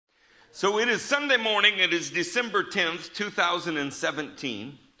So it is Sunday morning. It is December 10th,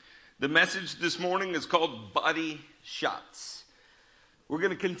 2017. The message this morning is called Body Shots. We're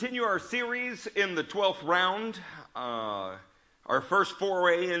going to continue our series in the 12th round. Our first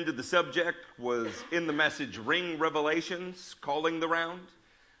foray into the subject was in the message Ring Revelations, calling the round.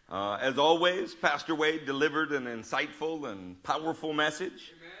 As always, Pastor Wade delivered an insightful and powerful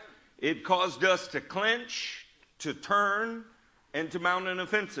message. Amen. It caused us to clench, to turn, and to mount an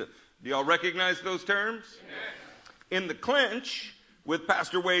offensive. Do y'all recognize those terms? Amen. In the clinch, with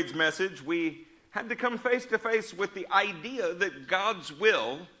Pastor Wade's message, we had to come face to face with the idea that God's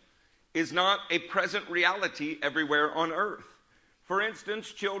will is not a present reality everywhere on earth. For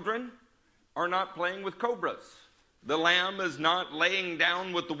instance, children are not playing with cobras. The lamb is not laying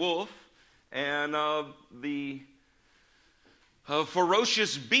down with the wolf, and the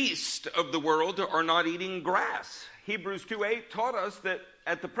ferocious beasts of the world are not eating grass. Hebrews 2:8 taught us that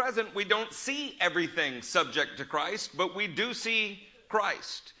at the present we don't see everything subject to Christ, but we do see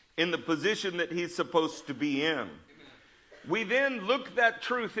Christ in the position that he's supposed to be in. Amen. We then look that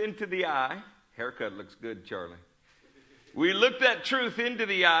truth into the eye. Haircut looks good, Charlie. We looked that truth into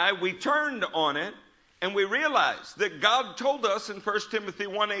the eye, we turned on it, and we realized that God told us in 1 Timothy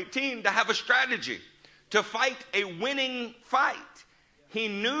 1:18 to have a strategy, to fight a winning fight. He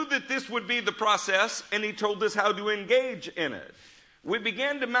knew that this would be the process, and he told us how to engage in it. We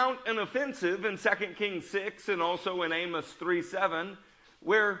began to mount an offensive in 2 Kings 6 and also in Amos 3:7,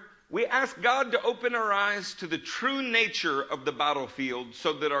 where we asked God to open our eyes to the true nature of the battlefield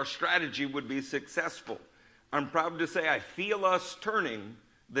so that our strategy would be successful. I'm proud to say I feel us turning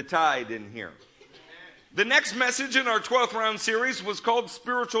the tide in here. The next message in our 12th round series was called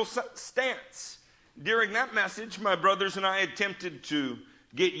Spiritual Stance. During that message, my brothers and I attempted to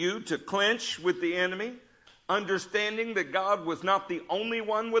get you to clinch with the enemy, understanding that God was not the only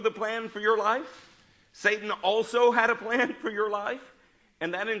one with a plan for your life. Satan also had a plan for your life,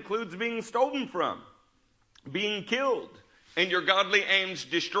 and that includes being stolen from, being killed, and your godly aims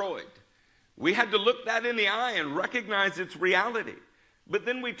destroyed. We had to look that in the eye and recognize its reality. But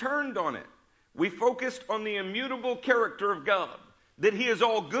then we turned on it. We focused on the immutable character of God, that he is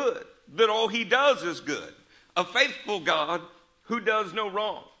all good, that all he does is good, a faithful God who does no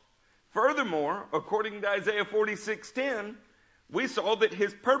wrong. Furthermore, according to Isaiah 46:10, we saw that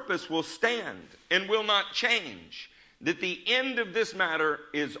his purpose will stand and will not change, that the end of this matter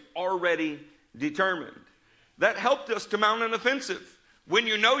is already determined. That helped us to mount an offensive. When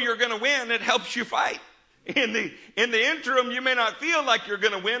you know you're going to win, it helps you fight. In the interim, you may not feel like you're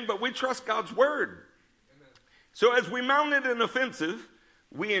going to win, but we trust God's word. Amen. So as we mounted an offensive,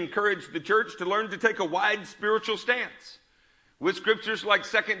 we encouraged the church to learn to take a wide spiritual stance. With scriptures like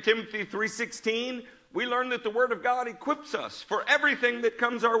 2 Timothy 3:16, we learn that the word of God equips us for everything that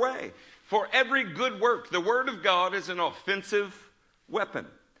comes our way. For every good work, the word of God is an offensive weapon.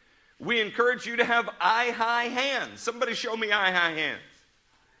 We encourage you to have eye-high hands. Somebody show me eye-high hands.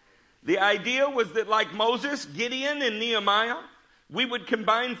 The idea was that like Moses, Gideon, and Nehemiah, we would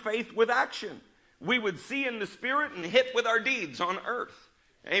combine faith with action. We would see in the spirit and hit with our deeds on earth.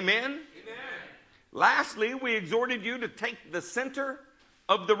 Amen? Amen. Lastly, we exhorted you to take the center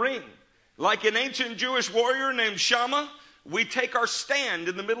of the ring. Like an ancient Jewish warrior named Shammah, we take our stand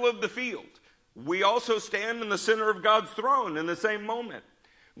in the middle of the field. We also stand in the center of God's throne in the same moment.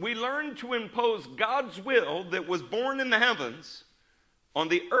 We learn to impose God's will that was born in the heavens on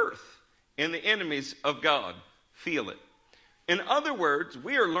the earth, and the enemies of God feel it. In other words,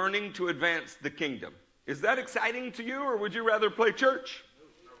 we are learning to advance the kingdom. Is that exciting to you, or would you rather play church?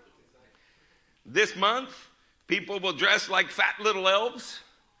 This month, people will dress like fat little elves.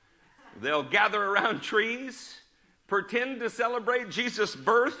 They'll gather around trees, pretend to celebrate Jesus'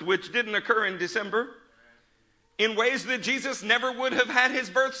 birth, which didn't occur in December, in ways that Jesus never would have had his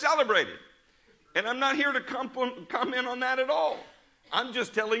birth celebrated. And I'm not here to comment on that at all. I'm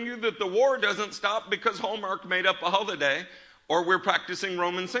just telling you that the war doesn't stop because Hallmark made up a holiday or we're practicing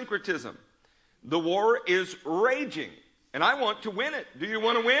Roman syncretism. The war is raging, and I want to win it. Do you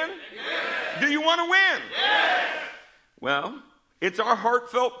want to win? Yes. Do you want to win? Yes. Well, it's our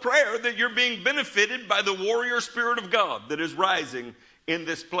heartfelt prayer that you're being benefited by the warrior spirit of God that is rising in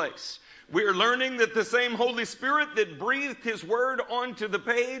this place. We are learning that the same Holy Spirit that breathed his word onto the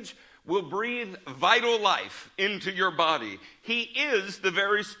page will breathe vital life into your body. He is the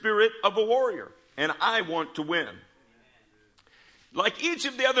very spirit of a warrior, and I want to win. Like each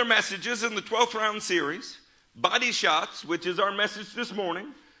of the other messages in the 12th round series, Body Shots, which is our message this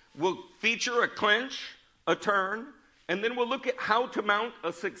morning, will feature a clinch, a turn, and then we'll look at how to mount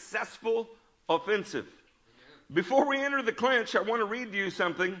a successful offensive. Before we enter the clinch, I want to read to you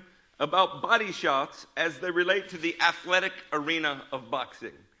something about body shots as they relate to the athletic arena of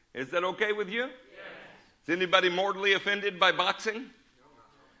boxing. Is that okay with you? Yes. Is anybody mortally offended by boxing?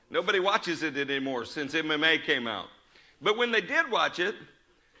 Nobody watches it anymore since MMA came out. But when they did watch it,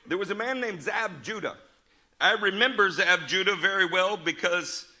 there was a man named Zab Judah. I remember Zab Judah very well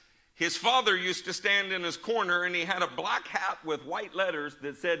because his father used to stand in his corner and he had a black hat with white letters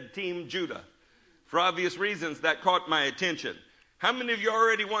that said Team Judah. For obvious reasons, that caught my attention. How many of you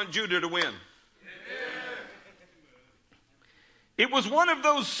already want Judah to win? It was one of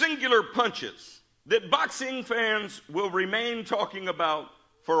those singular punches that boxing fans will remain talking about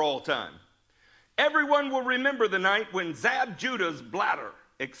for all time. Everyone will remember the night when Zab Judah's bladder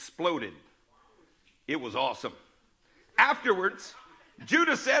exploded. It was awesome. Afterwards,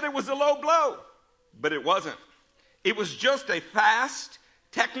 Judah said it was a low blow, but it wasn't. It was just a fast,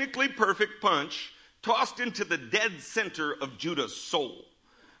 technically perfect punch tossed into the dead center of Judah's soul.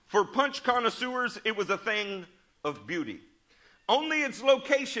 For punch connoisseurs, it was a thing of beauty. Only its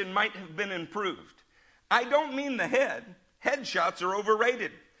location might have been improved. I don't mean the head. Headshots are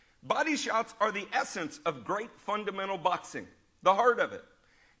overrated. Body shots are the essence of great fundamental boxing, the heart of it.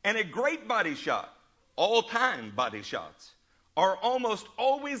 And a great body shot, all-time body shots, are almost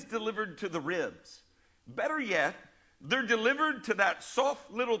always delivered to the ribs. Better yet, they're delivered to that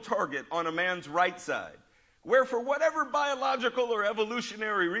soft little target on a man's right side, where for whatever biological or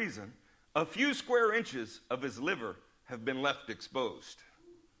evolutionary reason, a few square inches of his liver have been left exposed.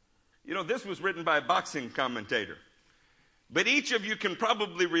 You know, this was written by a boxing commentator, but each of you can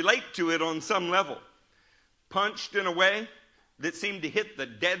probably relate to it on some level. Punched in a way that seemed to hit the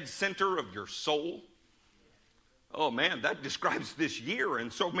dead center of your soul. Oh man, that describes this year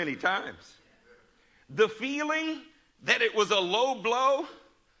in so many times. The feeling that it was a low blow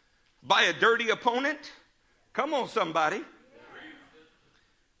by a dirty opponent. Come on, somebody.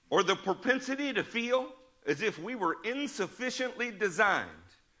 Or the propensity to feel as if we were insufficiently designed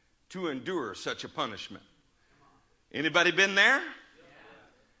to endure such a punishment. Anybody been there?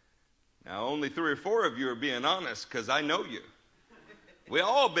 Now, only 3 or 4 of you are being honest because I know you. We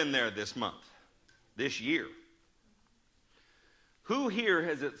all been there this month, this year. Who here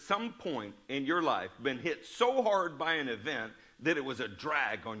has at some point in your life been hit so hard by an event that it was a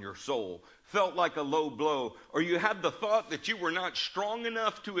drag on your soul, felt like a low blow, or you had the thought that you were not strong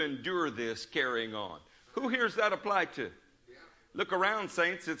enough to endure this carrying on? Who here does that apply to? Look around,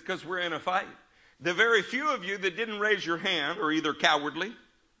 saints, it's because we're in a fight. The very few of you that didn't raise your hand are either cowardly,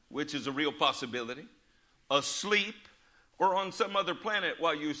 which is a real possibility, asleep, or on some other planet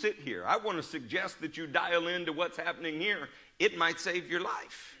while you sit here. I want to suggest that you dial into what's happening here. It might save your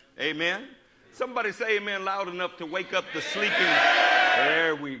life. Amen? Somebody say amen loud enough to wake up the sleeping.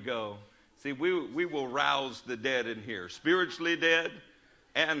 There we go. See, we will rouse the dead in here. Spiritually dead.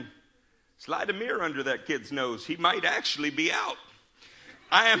 And slide a mirror under that kid's nose. He might actually be out.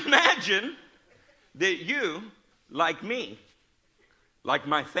 I imagine that you, like me, like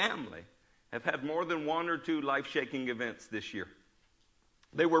my family, have had more than 1 or 2 life-shaking events this year.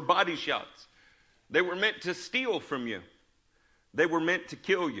 They were body shots. They were meant to steal from you. They were meant to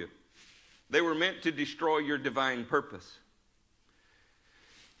kill you. They were meant to destroy your divine purpose.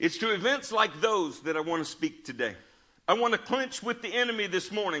 It's to events like those that I want to speak today. I want to clinch with the enemy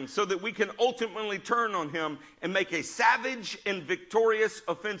this morning so that we can ultimately turn on him and make a savage and victorious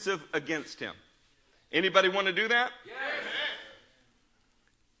offensive against him. Anybody want to do that? Yes.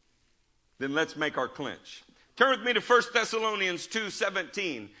 Then let's make our clinch. Turn with me to 1 Thessalonians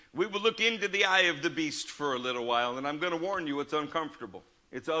 2:17. We will look into the eye of the beast for a little while, and I'm going to warn you it's uncomfortable.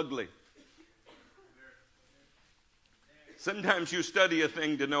 It's ugly. Sometimes you study a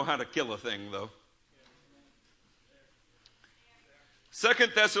thing to know how to kill a thing, though.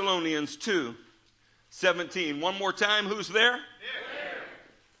 2 Thessalonians 2:17. One more time, who's there?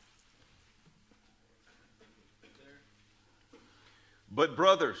 But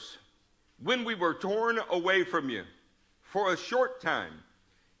brothers, when we were torn away from you for a short time,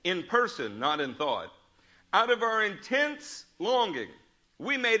 in person, not in thought, out of our intense longing,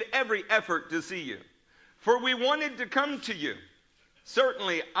 we made every effort to see you. For we wanted to come to you.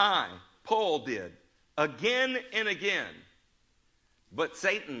 Certainly I, Paul, did, again and again. But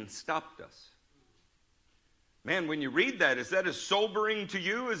Satan stopped us. Man, when you read that, is that as sobering to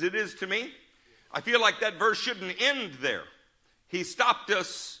you as it is to me? I feel like that verse shouldn't end there. He stopped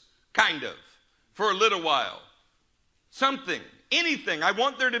us, kind of, for a little while. Something, anything. I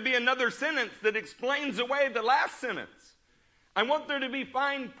want there to be another sentence that explains away the last sentence. I want there to be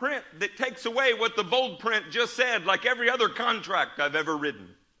fine print that takes away what the bold print just said, like every other contract I've ever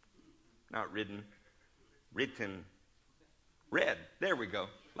written. Not written, written, read. There we go.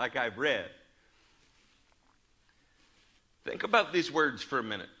 like I've read. Think about these words for a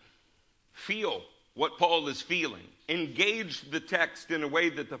minute. Feel what Paul is feeling. Engage the text in a way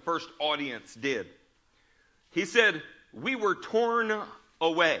that the first audience did. He said, we were torn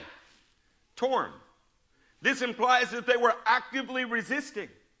away. Torn. This implies that they were actively resisting.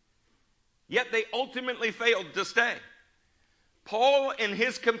 Yet they ultimately failed to stay. Paul and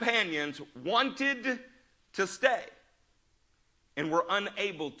his companions wanted to stay and were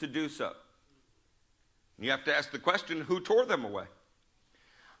unable to do so. You have to ask the question, who tore them away?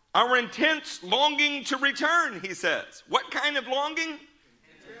 Our intense longing to return, he says. What kind of longing? Intense.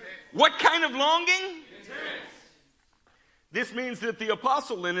 What kind of longing? Intense. This means that the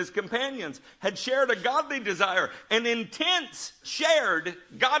apostle and his companions had shared a godly desire, an intense, shared,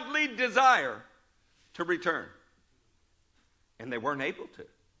 godly desire to return. And they weren't able to.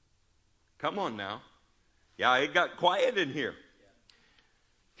 Come on now. Yeah, it got quiet in here.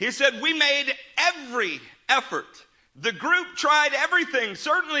 He said, we made every effort. The group tried everything.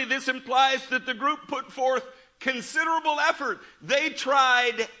 Certainly this implies that the group put forth considerable effort. They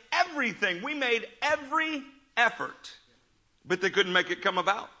tried everything. We made every effort. But they couldn't make it come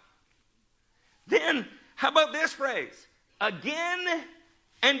about. Then, how about this phrase? Again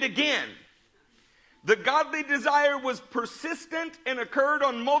and again. The godly desire was persistent and occurred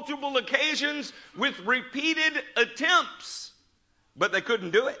on multiple occasions with repeated attempts. But they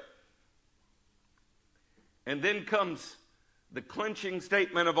couldn't do it. And then comes the clinching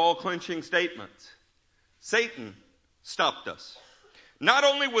statement of all clinching statements. Satan stopped us. Not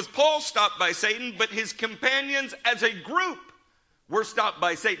only was Paul stopped by Satan, but his companions as a group were stopped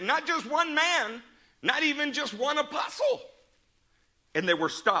by Satan. Not just one man, not even just one apostle. And they were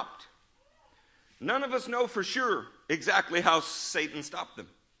stopped. None of us know for sure exactly how Satan stopped them.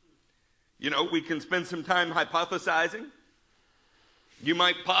 You know, we can spend some time hypothesizing. You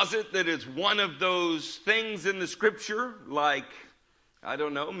might posit that it's one of those things in the scripture, like, I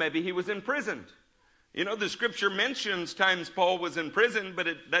don't know, maybe he was imprisoned. You know, the scripture mentions times Paul was in prison, but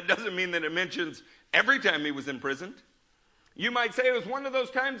that doesn't mean that it mentions every time he was imprisoned. You might say it was one of those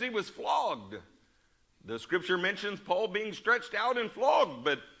times he was flogged. The scripture mentions Paul being stretched out and flogged,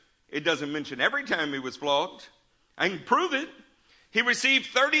 but it doesn't mention every time he was flogged. I can prove it. He received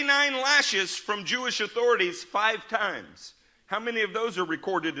 39 lashes from Jewish authorities 5 times. How many of those are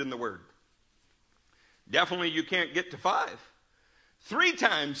recorded in the Word? Definitely you can't get to 5. 3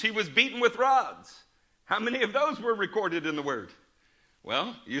 times he was beaten with rods. How many of those were recorded in the Word?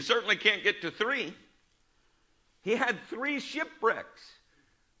 Well, you certainly can't get to 3. He had 3 shipwrecks.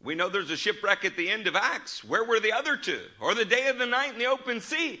 We know there's a shipwreck at the end of Acts. Where were the other 2? Or the day of the night in the open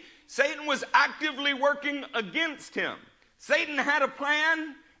sea. Satan was actively working against him. Satan had a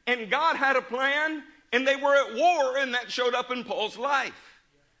plan, and God had a plan, and they were at war, and that showed up in Paul's life.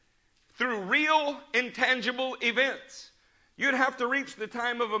 Through real, intangible events. You'd have to reach the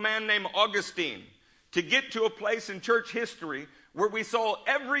time of a man named Augustine to get to a place in church history where we saw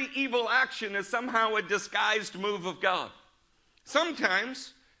every evil action as somehow a disguised move of God.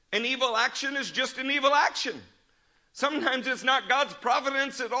 Sometimes an evil action is just an evil action. Sometimes it's not God's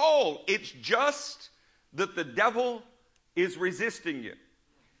providence at all. It's just that the devil is resisting you.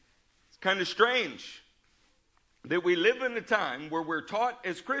 It's kind of strange that we live in a time where we're taught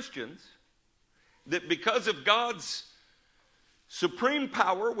as Christians that because of God's supreme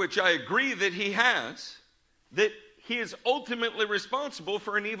power, which I agree that he has, that he is ultimately responsible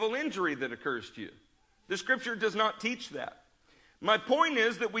for an evil injury that occurs to you. The scripture does not teach that. My point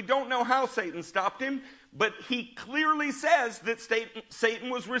is that we don't know how Satan stopped him, but he clearly says that Satan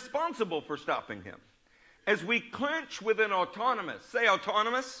was responsible for stopping him. As we clinch with an autonomous, say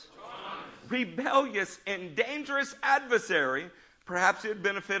autonomous, rebellious and dangerous adversary, perhaps it would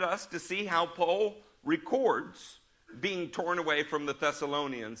benefit us to see how Paul records being torn away from the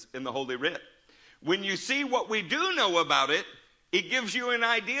Thessalonians in the Holy Writ. When you see what we do know about it, it gives you an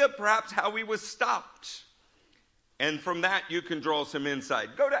idea perhaps how he was stopped. And from that you can draw some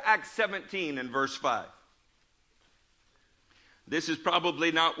insight. Go to Acts 17 and verse 5. This is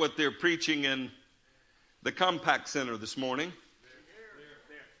probably not what they're preaching in the Compact Center this morning.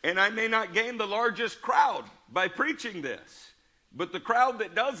 And I may not gain the largest crowd by preaching this, but the crowd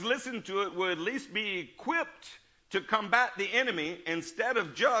that does listen to it will at least be equipped to combat the enemy instead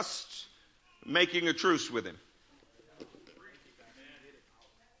of just making a truce with him.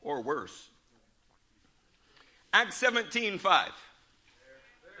 Or worse. Acts 17:5.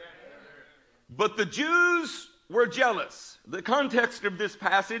 But the Jews were jealous. The context of this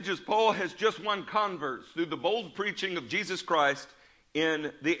passage is Paul has just won converts through the bold preaching of Jesus Christ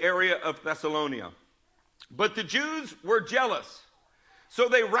in the area of Thessalonica. But the Jews were jealous. So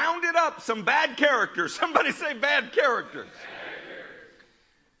they rounded up some bad characters. Somebody say bad characters.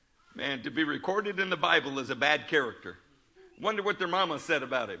 Man, to be recorded in the Bible as a bad character. Wonder what their mama said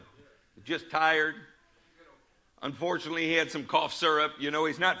about him. Just tired. Unfortunately, he had some cough syrup.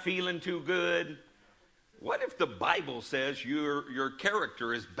 He's not feeling too good. What if the Bible says your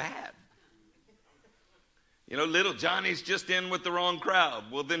character is bad? Little Johnny's just in with the wrong crowd.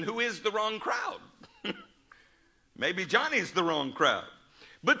 Well, then who is the wrong crowd? Maybe Johnny's the wrong crowd.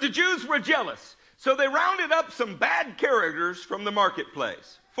 But the Jews were jealous. So they rounded up some bad characters from the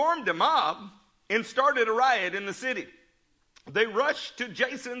marketplace, formed a mob, and started a riot in the city. They rushed to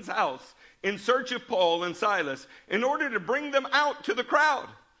Jason's house in search of Paul and Silas in order to bring them out to the crowd.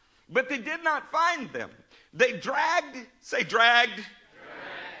 But they did not find them. They dragged.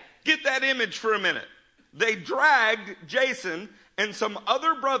 Get that image for a minute. They dragged Jason and some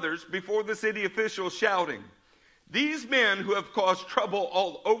other brothers before the city officials, shouting, "These men who have caused trouble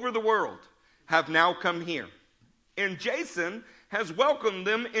all over the world have now come here, and Jason has welcomed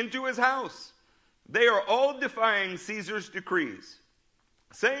them into his house. They are all defying Caesar's decrees,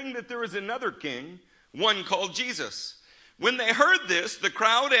 saying that there is another king, one called Jesus." When they heard this, the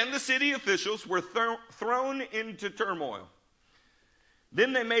crowd and the city officials were thrown into turmoil.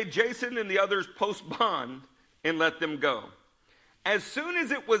 Then they made Jason and the others post bond and let them go. As soon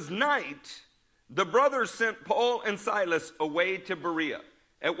as it was night, the brothers sent Paul and Silas away to Berea.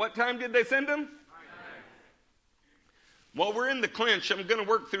 At what time did they send them? While we're in the clinch, I'm going to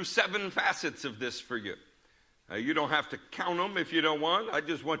work through 7 facets of this for you. You don't have to count them if you don't want. I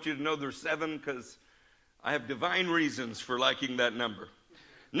just want you to know there's 7 because I have divine reasons for liking that number.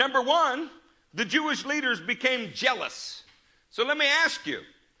 Number 1, the Jewish leaders became jealous. So let me ask you,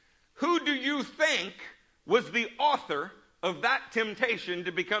 who do you think was the author of that temptation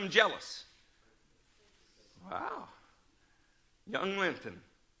to become jealous? Wow. Young Linton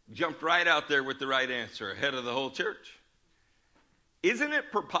jumped right out there with the right answer, ahead of the whole church. Isn't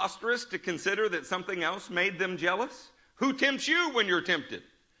it preposterous to consider that something else made them jealous? Who tempts you when you're tempted?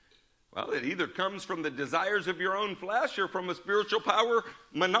 Well, it either comes from the desires of your own flesh or from a spiritual power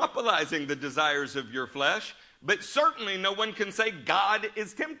monopolizing the desires of your flesh. But certainly no one can say God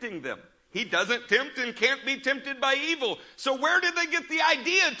is tempting them. He doesn't tempt and can't be tempted by evil. So where did they get the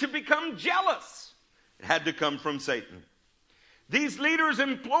idea to become jealous? It had to come from Satan. These leaders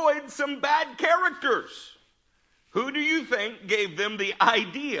employed some bad characters. Who do you think gave them the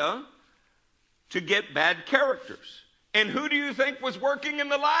idea to get bad characters? And who do you think was working in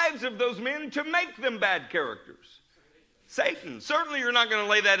the lives of those men to make them bad characters? Satan. Certainly you're not going to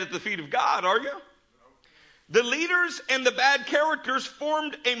lay that at the feet of God, are you? The leaders and the bad characters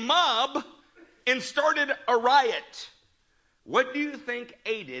formed a mob and started a riot. What do you think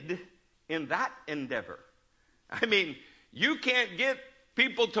aided in that endeavor? I mean, you can't get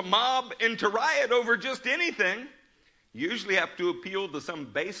people to mob and to riot over just anything. You usually have to appeal to some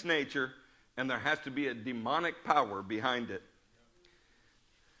base nature, and there has to be a demonic power behind it.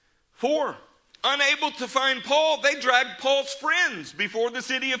 4, unable to find Paul, they dragged Paul's friends before the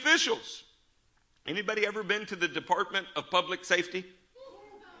city officials. Anybody ever been to the Department of Public Safety?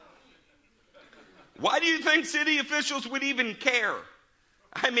 Why do you think city officials would even care?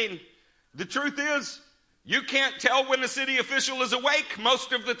 I mean, the truth is, you can't tell when a city official is awake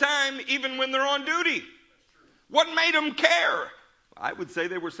most of the time, even when they're on duty. What made them care? I would say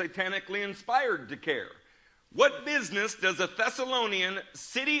they were satanically inspired to care. What business does a Thessalonian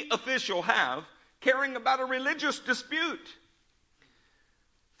city official have caring about a religious dispute?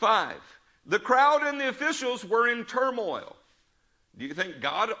 5, the crowd and the officials were in turmoil. Do you think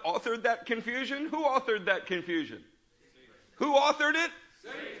God authored that confusion? Who authored that confusion? Satan. Who authored it?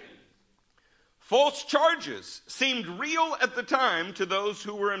 Satan. False charges seemed real at the time to those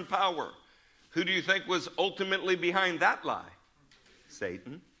who were in power. Who do you think was ultimately behind that lie?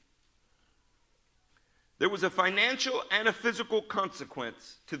 Satan. There was a financial and a physical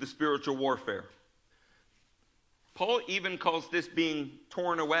consequence to the spiritual warfare. Paul even calls this being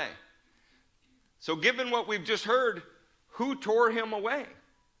torn away. So given what we've just heard, who tore him away?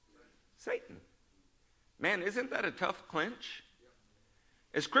 Satan. Man, isn't that a tough clinch?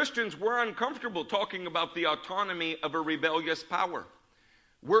 As Christians, we're uncomfortable talking about the autonomy of a rebellious power.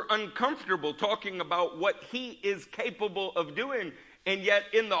 We're uncomfortable talking about what he is capable of doing. And yet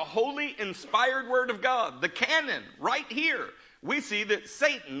in the holy, inspired word of God, the canon, right here, we see that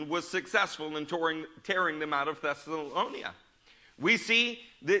Satan was successful in tearing them out of Thessalonica. We see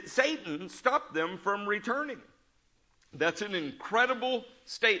that Satan stopped them from returning. That's an incredible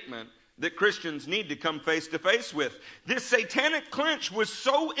statement, that Christians need to come face to face with. This satanic clinch was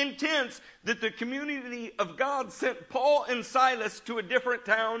so intense that the community of God sent Paul and Silas to a different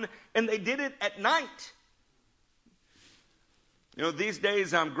town, and they did it at night. You know, these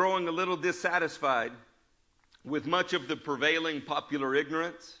days I'm growing a little dissatisfied with much of the prevailing popular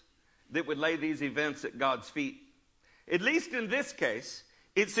ignorance that would lay these events at God's feet. At least in this case,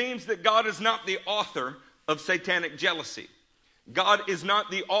 it seems that God is not the author of satanic jealousy. God is not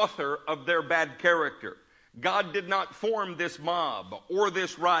the author of their bad character. God did not form this mob or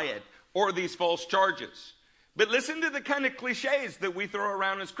this riot or these false charges. But listen to the kind of cliches that we throw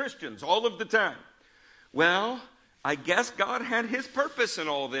around as Christians all of the time. Well, I guess God had his purpose in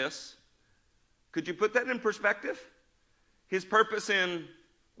all this. Could you put that in perspective? His purpose in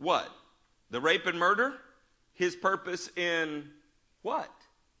what? The rape and murder? His purpose in what?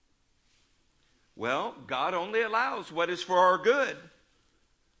 Well, God only allows what is for our good.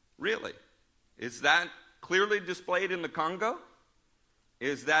 Really? Is that clearly displayed in the Congo?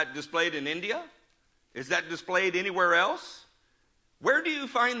 Is that displayed in India? Is that displayed anywhere else? Where do you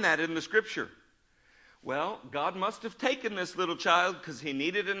find that in the scripture? Well, God must have taken this little child because he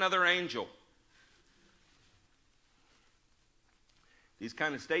needed another angel. These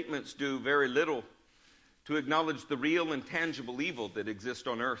kind of statements do very little to acknowledge the real and tangible evil that exists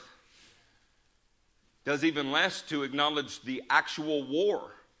on earth. Does even less to acknowledge the actual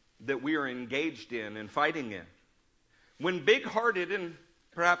war that we are engaged in and fighting in. When big-hearted and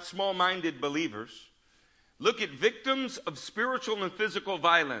perhaps small-minded believers look at victims of spiritual and physical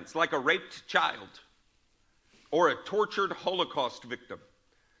violence like a raped child or a tortured Holocaust victim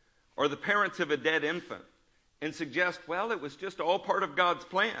or the parents of a dead infant and suggest, well, it was just all part of God's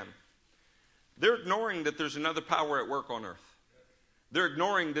plan, they're ignoring that there's another power at work on earth. They're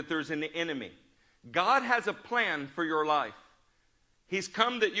ignoring that there's an enemy. God has a plan for your life. He's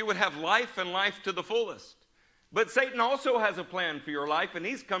come that you would have life and life to the fullest. But Satan also has a plan for your life, and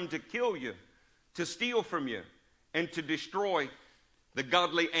he's come to kill you, to steal from you, and to destroy the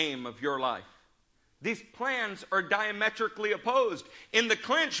godly aim of your life. These plans are diametrically opposed. In the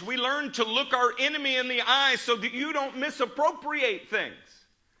clinch, we learn to look our enemy in the eye so that you don't misappropriate things.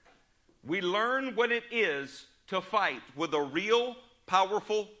 We learn what it is to fight with a real,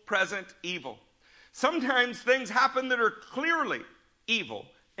 powerful, present evil. Sometimes things happen that are clearly evil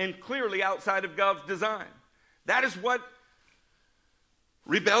and clearly outside of God's design. That is what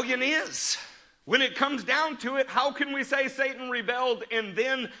rebellion is. When it comes down to it, how can we say Satan rebelled and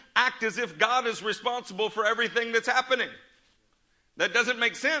then act as if God is responsible for everything that's happening? That doesn't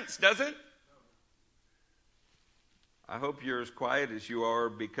make sense, does it? I hope you're as quiet as you are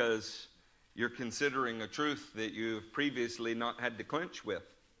because you're considering a truth that you've previously not had to clinch with.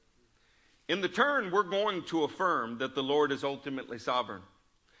 In the turn, we're going to affirm that the Lord is ultimately sovereign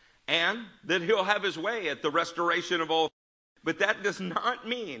and that he'll have his way at the restoration of all. But that does not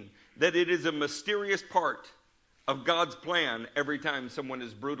mean that it is a mysterious part of God's plan every time someone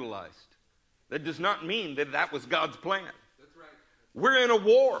is brutalized. That does not mean that that was God's plan. That's right. We're in a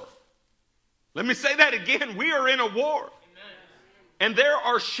war. Let me say that again. We are in a war. Amen. And there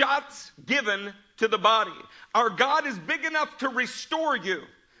are shots given to the body. Our God is big enough to restore you.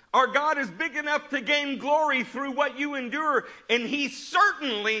 Our God is big enough to gain glory through what you endure. And he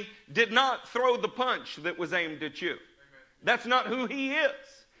certainly did not throw the punch that was aimed at you. That's not who he is.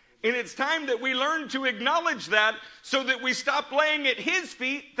 And it's time that we learn to acknowledge that so that we stop laying at his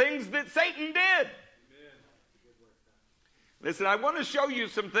feet things that Satan did. Listen, I want to show you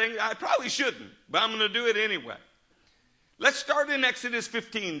some things. I probably shouldn't, but I'm going to do it anyway. Let's start in Exodus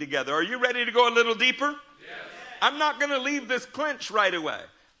 15 together. Are you ready to go a little deeper? Yes. I'm not going to leave this clinch right away.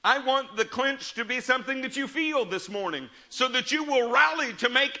 I want the clinch to be something that you feel this morning so that you will rally to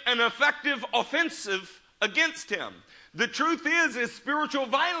make an effective offensive against him. The truth is spiritual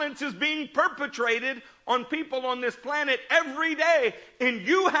violence is being perpetrated on people on this planet every day, and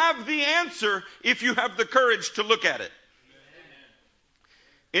you have the answer if you have the courage to look at it.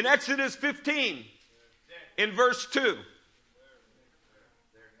 In Exodus 15, in verse 2,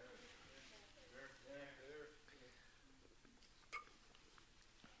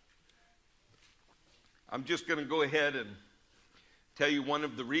 I'm just going to go ahead and tell you one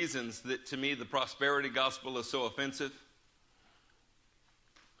of the reasons that to me the prosperity gospel is so offensive.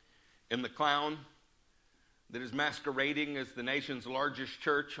 And the clown that is masquerading as the nation's largest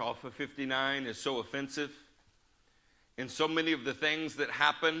church off of 59 is so offensive. And so many of the things that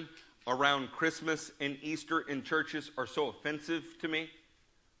happen around Christmas and Easter in churches are so offensive to me.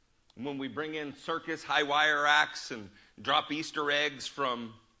 When we bring in circus high wire acts and drop Easter eggs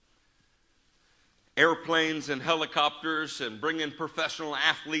from airplanes and helicopters and bring in professional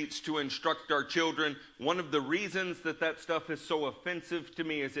athletes to instruct our children. One of the reasons that stuff is so offensive to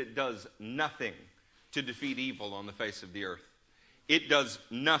me is it does nothing to defeat evil on the face of the earth. It does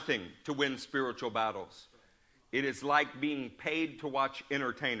nothing to win spiritual battles. It is like being paid to watch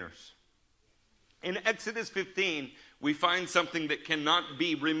entertainers. In Exodus 15, we find something that cannot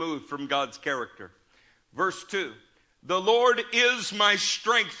be removed from God's character. Verse 2, "The Lord is my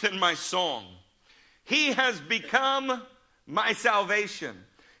strength and my song. He has become my salvation.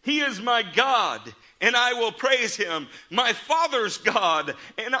 He is my God, and I will praise him. My father's God,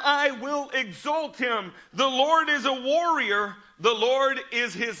 and I will exalt him. The Lord is a warrior. The Lord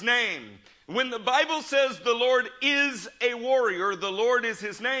is his name." When the Bible says the Lord is a warrior, the Lord is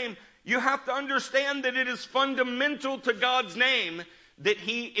his name, you have to understand that it is fundamental to God's name that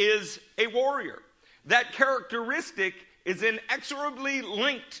he is a warrior. That characteristic is inexorably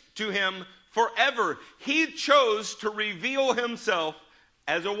linked to him forever. He chose to reveal himself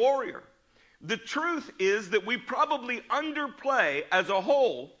as a warrior. The truth is that we probably underplay as a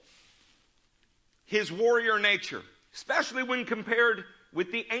whole his warrior nature, especially when compared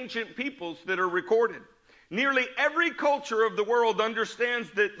with the ancient peoples that are recorded. Nearly every culture of the world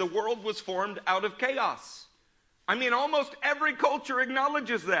understands that the world was formed out of chaos. I mean, almost every culture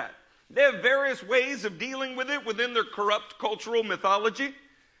acknowledges that. They have various ways of dealing with it within their corrupt cultural mythology.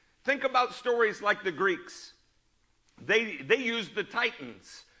 Think about stories like the Greeks. They used the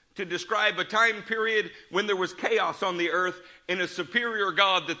Titans to describe a time period when there was chaos on the earth and a superior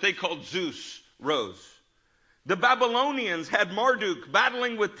god that they called Zeus rose. The Babylonians had Marduk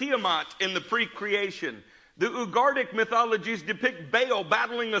battling with Tiamat in the pre-creation. The Ugaritic mythologies depict Baal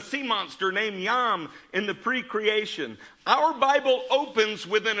battling a sea monster named Yam in the pre-creation. Our Bible opens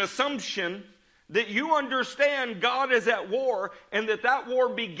with an assumption that you understand God is at war and that war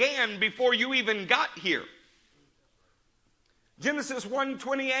began before you even got here. Genesis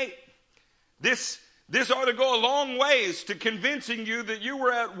 1:28. This ought to go a long ways to convincing you that you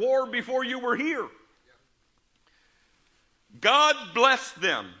were at war before you were here. God blessed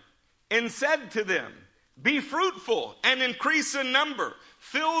them and said to them, "Be fruitful and increase in number.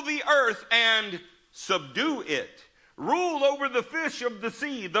 Fill the earth and subdue it. Rule over the fish of the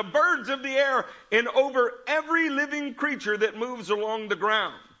sea, the birds of the air, and over every living creature that moves along the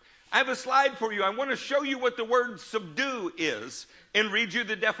ground." I have a slide for you. I want to show you what the word subdue is and read you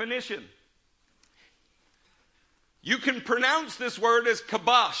the definition. You can pronounce this word as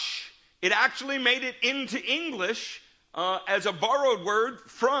kabosh. It actually made it into English as a borrowed word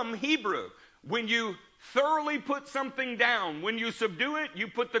from Hebrew. When you thoroughly put something down, when you subdue it, you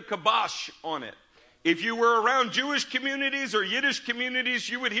put the kibosh on it. If you were around Jewish communities or Yiddish communities,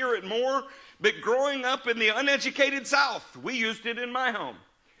 you would hear it more. But growing up in the uneducated South, we used it in my home.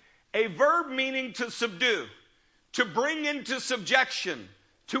 A verb meaning to subdue, to bring into subjection,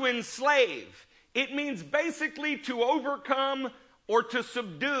 to enslave. It means basically to overcome or to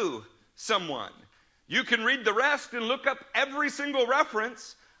subdue someone. You can read the rest and look up every single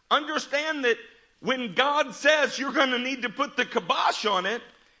reference. Understand that when God says you're going to need to put the kibosh on it,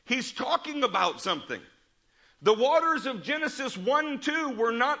 he's talking about something. The waters of Genesis 1-2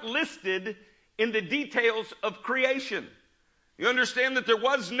 were not listed in the details of creation. You understand that there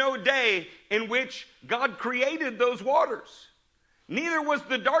was no day in which God created those waters. Neither was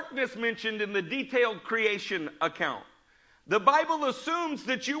the darkness mentioned in the detailed creation account. The Bible assumes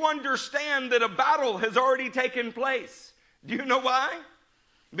that you understand that a battle has already taken place. Do you know why?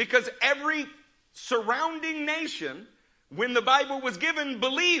 Because every surrounding nation, when the Bible was given,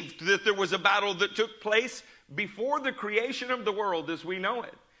 believed that there was a battle that took place before the creation of the world as we know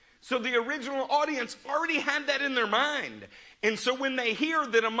it. So the original audience already had that in their mind. And so when they hear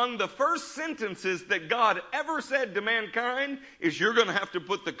that among the first sentences that God ever said to mankind is you're going to have to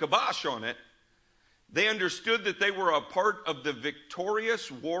put the kibosh on it, they understood that they were a part of the victorious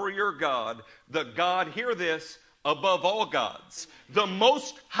warrior God, the God, hear this, above all gods. The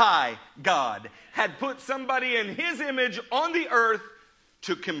Most High God had put somebody in his image on the earth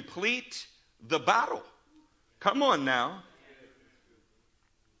to complete the battle. Come on now.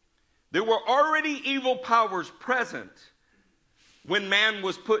 There were already evil powers present when man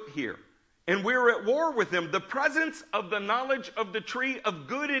was put here. And we were at war with them. The presence of the knowledge of the tree of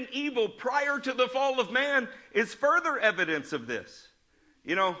good and evil prior to the fall of man is further evidence of this.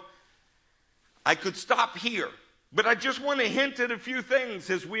 You know, I could stop here, but I just want to hint at a few things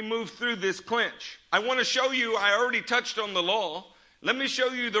as we move through this clinch. I want to show you, I already touched on the law. Let me show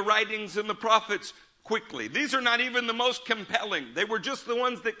you the writings and the prophets quickly. These are not even the most compelling. They were just the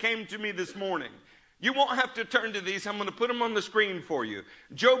ones that came to me this morning. You won't have to turn to these. I'm going to put them on the screen for you.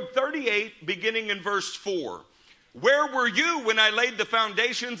 Job 38, beginning in verse 4. Where were you when I laid the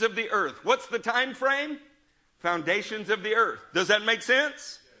foundations of the earth? What's the time frame? Foundations of the earth. Does that make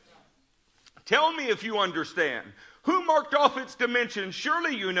sense? Tell me if you understand. Who marked off its dimensions?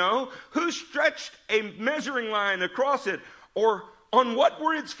 Surely you know. Who stretched a measuring line across it? Or on what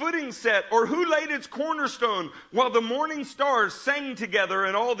were its footings set? Or who laid its cornerstone? While the morning stars sang together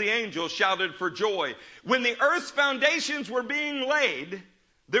and all the angels shouted for joy. When the earth's foundations were being laid,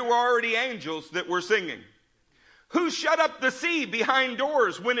 there were already angels that were singing. Who shut up the sea behind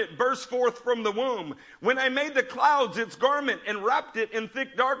doors when it burst forth from the womb? When I made the clouds its garment and wrapped it in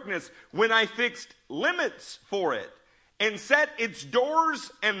thick darkness? When I fixed limits for it and set its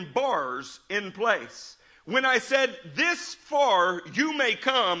doors and bars in place? When I said, this far you may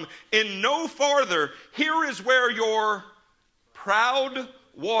come and no farther, here is where your proud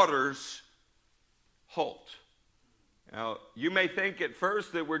waters halt. Now, you may think at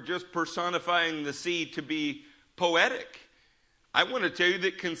first that we're just personifying the sea to be poetic. I want to tell you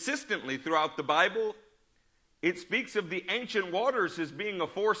that consistently throughout the Bible, it speaks of the ancient waters as being a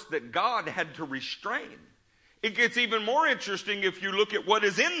force that God had to restrain. It gets even more interesting if you look at what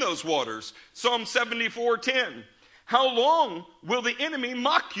is in those waters. Psalm 74:10. How long will the enemy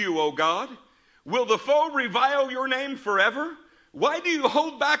mock you, O God? Will the foe revile your name forever? Why do you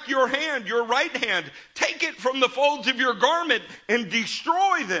hold back your hand, your right hand? Take it from the folds of your garment and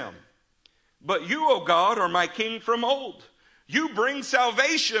destroy them. But you, O God, are my king from old. You bring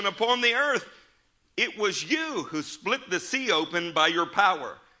salvation upon the earth. It was you who split the sea open by your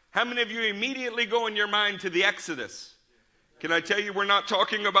power. How many of you immediately go in your mind to the Exodus? Can I tell you we're not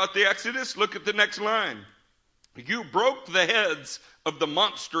talking about the Exodus? Look at the next line. You broke the heads of the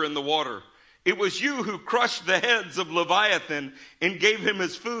monster in the water. It was you who crushed the heads of Leviathan and gave him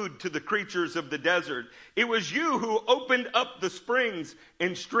his food to the creatures of the desert. It was you who opened up the springs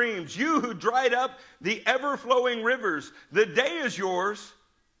and streams. You who dried up the ever-flowing rivers. The day is yours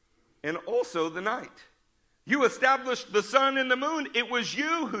and also the night. You established the sun and the moon. It was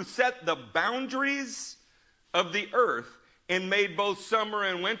you who set the boundaries of the earth and made both summer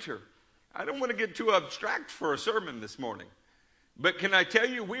and winter. I don't want to get too abstract for a sermon this morning. But can I tell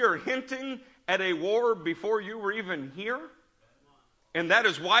you, we are hinting at a war before you were even here? And that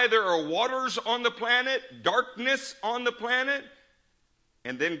is why there are waters on the planet, darkness on the planet.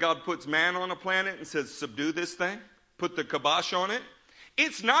 And then God puts man on a planet and says, subdue this thing. Put the kibosh on it.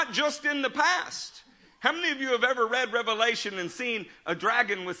 It's not just in the past. How many of you have ever read Revelation and seen a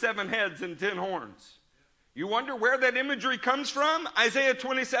dragon with 7 heads and 10 horns? You wonder where that imagery comes from? Isaiah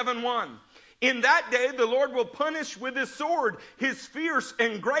 27:1. In that day, the Lord will punish with his sword, his fierce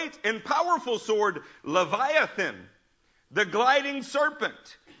and great and powerful sword, Leviathan, the gliding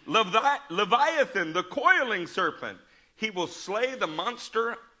serpent, Leviathan, the coiling serpent. He will slay the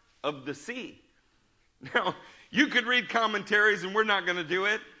monster of the sea. Now, you could read commentaries, and we're not going to do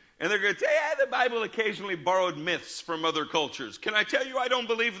it, and they're going to say, the Bible occasionally borrowed myths from other cultures. Can I tell you I don't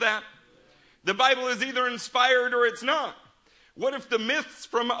believe that? The Bible is either inspired or it's not. What if the myths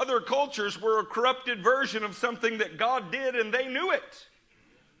from other cultures were a corrupted version of something that God did and they knew it?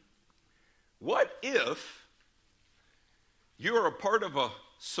 What if you're a part of a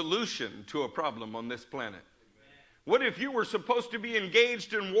solution to a problem on this planet? What if you were supposed to be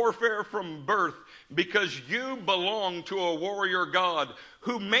engaged in warfare from birth because you belong to a warrior God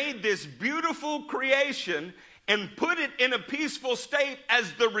who made this beautiful creation and put it in a peaceful state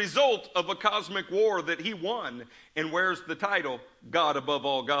as the result of a cosmic war that he won and wears the title, God above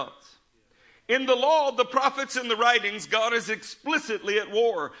all gods? In the law, the prophets, and the writings, God is explicitly at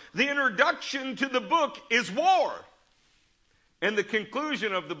war. The introduction to the book is war. And the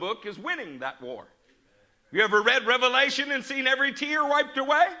conclusion of the book is winning that war. You ever read Revelation and seen every tear wiped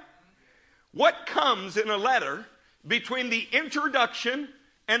away? What comes in a letter between the introduction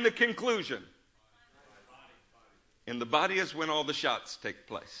and the conclusion? And the body is when all the shots take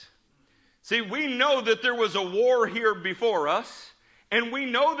place. See, we know that there was a war here before us, and we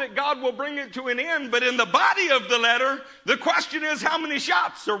know that God will bring it to an end, but in the body of the letter, the question is, how many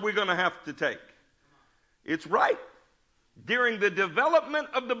shots are we going to have to take? It's right. During the development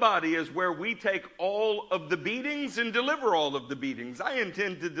of the body is where we take all of the beatings and deliver all of the beatings. I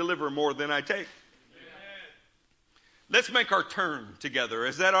intend to deliver more than I take. Let's make our turn together.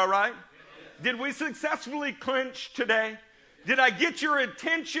 Is that all right? Did we successfully clinch today? Did I get your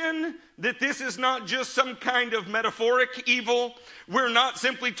attention that this is not just some kind of metaphoric evil? We're not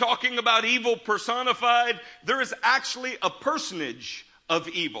simply talking about evil personified. There is actually a personage of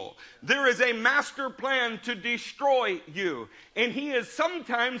evil. There is a master plan to destroy you. And he is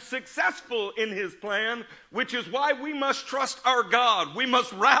sometimes successful in his plan, which is why we must trust our God. We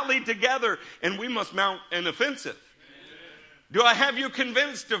must rally together and we must mount an offensive. Do I have you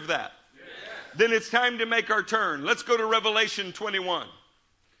convinced of that? Then it's time to make our turn. Let's go to Revelation 21.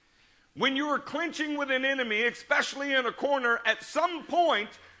 When you are clinching with an enemy, especially in a corner, at some point,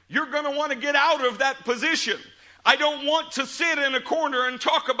 you're going to want to get out of that position. I don't want to sit in a corner and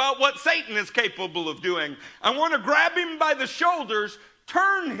talk about what Satan is capable of doing. I want to grab him by the shoulders,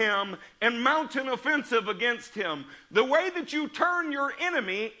 turn him, and mount an offensive against him. The way that you turn your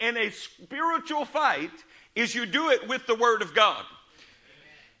enemy in a spiritual fight is you do it with the Word of God.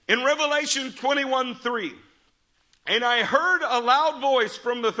 In Revelation 21:3, and I heard a loud voice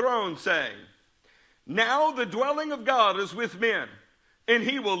from the throne saying, now the dwelling of God is with men, and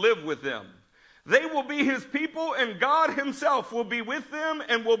he will live with them. They will be his people, and God himself will be with them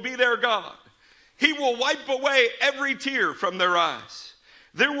and will be their God. He will wipe away every tear from their eyes.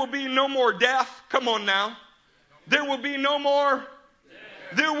 There will be no more death. Come on now. There will be no more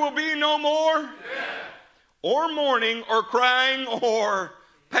death. There will be no more death. Or mourning or crying or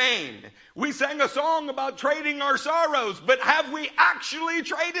pain. We sang a song about trading our sorrows, but have we actually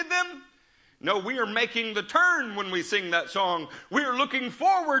traded them? No, we are making the turn when we sing that song. We are looking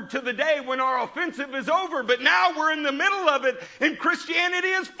forward to the day when our offensive is over, but now we're in the middle of it, and Christianity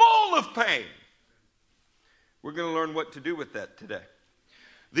is full of pain. We're going to learn what to do with that today.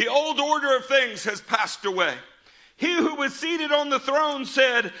 The old order of things has passed away. He who was seated on the throne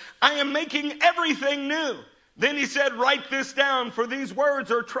said, I am making everything new. Then he said, write this down, for these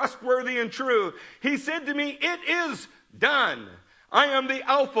words are trustworthy and true. He said to me, it is done. I am the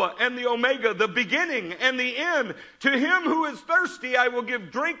Alpha and the Omega, the beginning and the end. To him who is thirsty, I will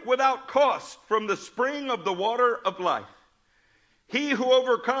give drink without cost from the spring of the water of life. He who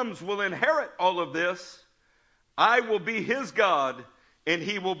overcomes will inherit all of this. I will be his God, and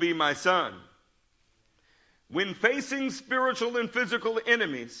he will be my son. When facing spiritual and physical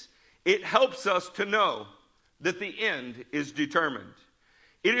enemies, it helps us to know that the end is determined.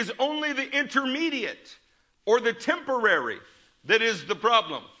 It is only the intermediate or the temporary that is the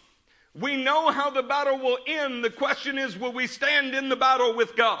problem. We know how the battle will end. The question is, will we stand in the battle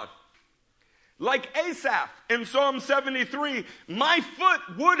with God? Like Asaph in Psalm 73, my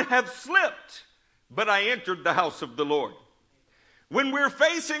foot would have slipped, but I entered the house of the Lord. When we're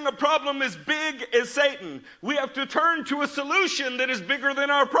facing a problem as big as Satan, we have to turn to a solution that is bigger than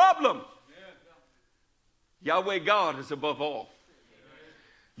our problem. Yahweh God is above all.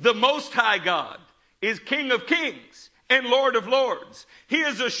 The Most High God is King of kings and Lord of lords. He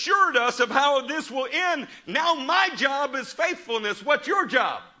has assured us of how this will end. Now my job is faithfulness. What's your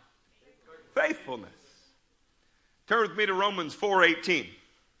job? Faithfulness. Turn with me to Romans 4:18.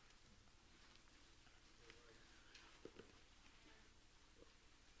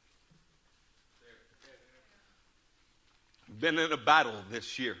 Been in a battle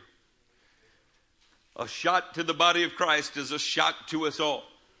this year. A shot to the body of Christ is a shot to us all.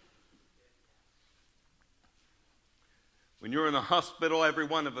 When you're in a hospital, every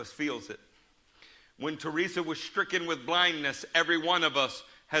one of us feels it. When Teresa was stricken with blindness, every one of us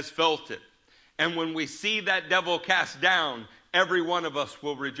has felt it. And when we see that devil cast down, every one of us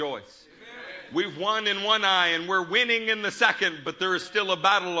will rejoice. Amen. We've won in one eye and we're winning in the second, but there is still a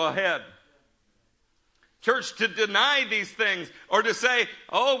battle ahead. Church, to deny these things or to say,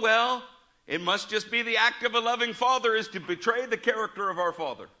 oh, well, it must just be the act of a loving father is to betray the character of our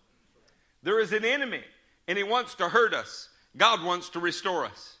Father. There is an enemy and he wants to hurt us. God wants to restore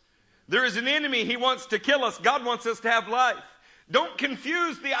us. There is an enemy, he wants to kill us. God wants us to have life. Don't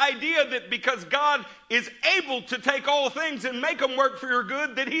confuse the idea that because God is able to take all things and make them work for your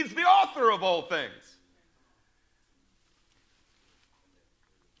good, that he's the author of all things.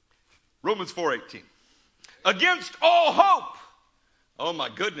 Romans 4:18. Against all hope. Oh my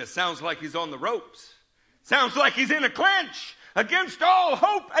goodness, sounds like he's on the ropes. Sounds like he's in a clinch. Against all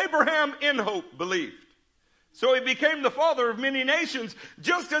hope, Abraham in hope believed. So he became the father of many nations,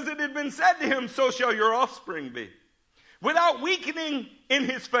 just as it had been said to him, so shall your offspring be. Without weakening in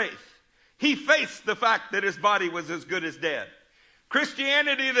his faith, he faced the fact that his body was as good as dead.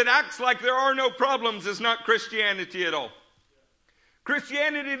 Christianity that acts like there are no problems is not Christianity at all.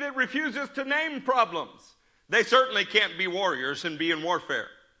 Christianity that refuses to name problems, they certainly can't be warriors and be in warfare.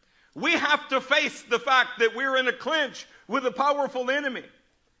 We have to face the fact that we're in a clinch with a powerful enemy.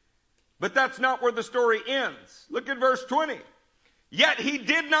 But that's not where the story ends. Look at verse 20. Yet he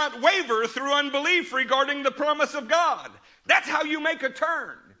did not waver through unbelief regarding the promise of God. That's how you make a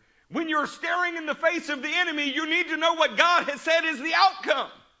turn. When you're staring in the face of the enemy, you need to know what God has said is the outcome.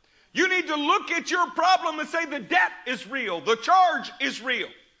 You need to look at your problem and say the debt is real. The charge is real.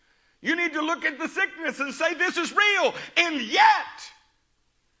 You need to look at the sickness and say this is real. And yet,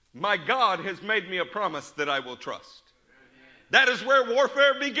 my God has made me a promise that I will trust. That is where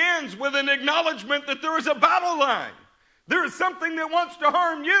warfare begins, with an acknowledgement that there is a battle line. There is something that wants to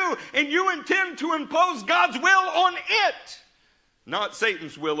harm you, and you intend to impose God's will on it, not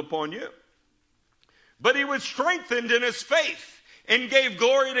Satan's will upon you. But he was strengthened in his faith and gave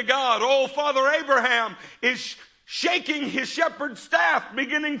glory to God. Oh, Father Abraham is shaking his shepherd's staff,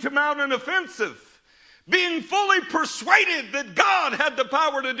 beginning to mount an offensive, being fully persuaded that God had the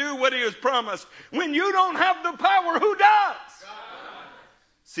power to do what he has promised. When you don't have the power, who does? God.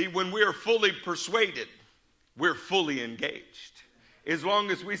 See, when we're fully persuaded, we're fully engaged. As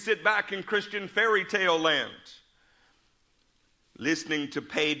long as we sit back in Christian fairy tale land, listening to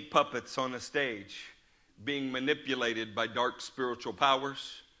paid puppets on a stage, being manipulated by dark spiritual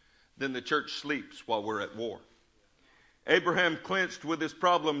powers, then the church sleeps while we're at war. Abraham, clenched with his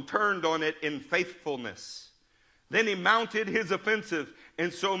problem, turned on it in faithfulness. Then he mounted his offensive,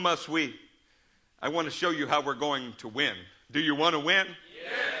 and so must we. I want to show you how we're going to win. Do you want to win?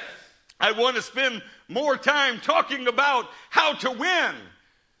 Yes. I want to spend more time talking about how to win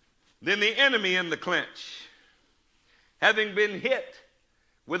than the enemy in the clinch. Having been hit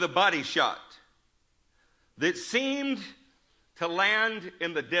with a body shot that seemed to land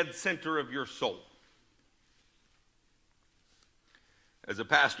in the dead center of your soul. As a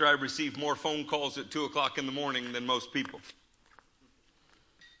pastor, I receive more phone calls at 2 o'clock in the morning than most people.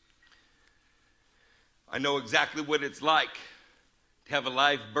 I know exactly what it's like to have a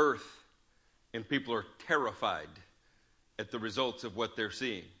live birth and people are terrified at the results of what they're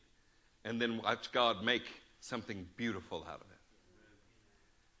seeing, and then watch God make something beautiful out of it.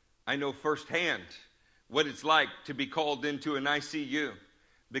 I know firsthand what it's like to be called into an ICU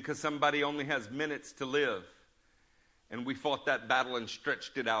because somebody only has minutes to live. And we fought that battle and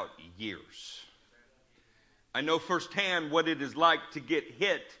stretched it out years. I know firsthand what it is like to get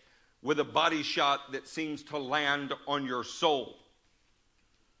hit with a body shot that seems to land on your soul.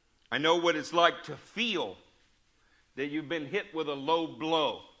 I know what it's like to feel that you've been hit with a low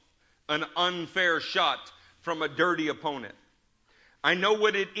blow, an unfair shot from a dirty opponent. I know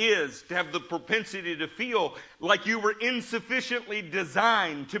what it is to have the propensity to feel like you were insufficiently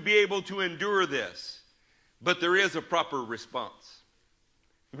designed to be able to endure this. But there is a proper response.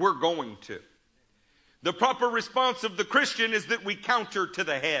 We're going to. The proper response of the Christian is that we counter to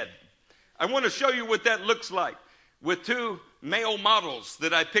the head. I want to show you what that looks like with 2 male models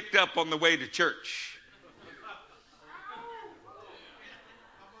that I picked up on the way to church.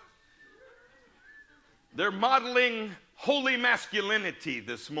 They're modeling holy masculinity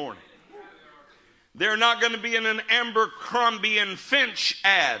this morning. They're not going to be in an Abercrombie and Finch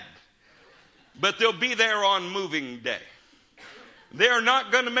ad, but they'll be there on moving day. They're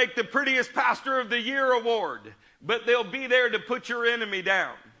not going to make the prettiest pastor of the year award, but they'll be there to put your enemy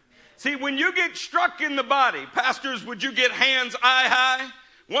down. See, when you get struck in the body, pastors, would you get hands eye high?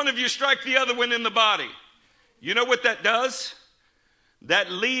 One of you strike the other one in the body. You know what that does?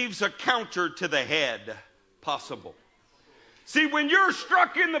 That leaves a counter to the head possible. See, when you're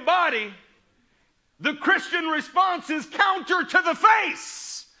struck in the body, the Christian response is counter to the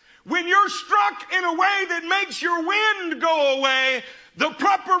face. When you're struck in a way that makes your wind go away, the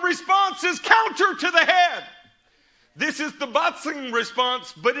proper response is counter to the head. This is the boxing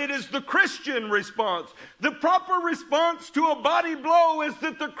response, but it is the Christian response. The proper response to a body blow is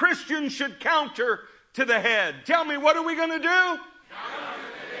that the Christian should counter to the head. Tell me, what are we going to do? Counter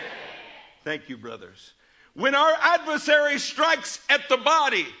to the head. Thank you, brothers. When our adversary strikes at the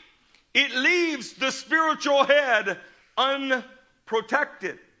body, it leaves the spiritual head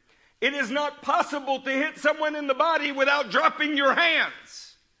unprotected. It is not possible to hit someone in the body without dropping your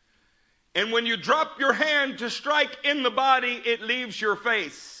hands. And when you drop your hand to strike in the body, it leaves your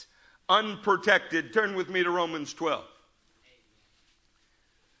face unprotected. Turn with me to Romans 12.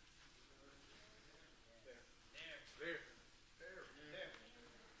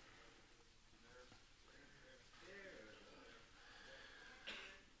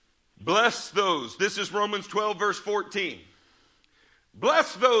 Bless those. This is Romans 12, verse 14.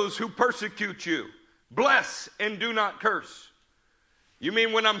 Bless those who persecute you. Bless and do not curse. You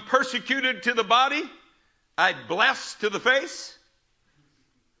mean when I'm persecuted to the body, I bless to the face?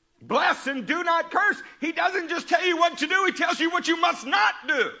 Bless and do not curse. He doesn't just tell you what to do, he tells you what you must not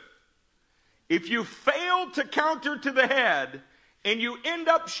do. If you fail to counter to the head and you end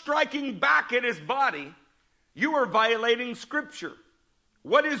up striking back at his body, you are violating Scripture.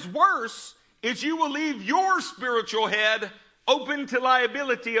 What is worse is you will leave your spiritual head open to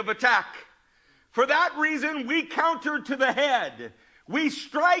liability of attack. For that reason, we counter to the head. We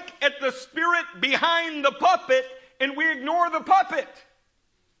strike at the spirit behind the puppet, and we ignore the puppet.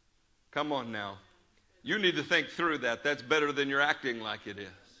 Come on now. You need to think through that. That's better than you're acting like it is.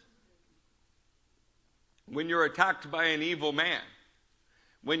 When you're attacked by an evil man,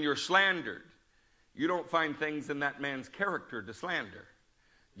 when you're slandered, you don't find things in that man's character to slander.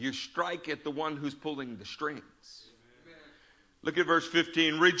 You strike at the one who's pulling the strings. Look at verse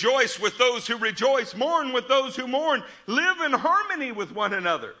 15. Rejoice with those who rejoice. Mourn with those who mourn. Live in harmony with one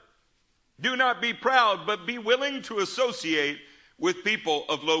another. Do not be proud, but be willing to associate with people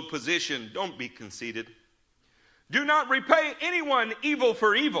of low position. Don't be conceited. Do not repay anyone evil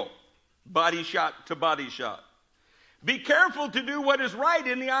for evil. Body shot to body shot. Be careful to do what is right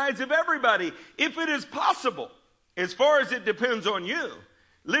in the eyes of everybody. If it is possible, as far as it depends on you,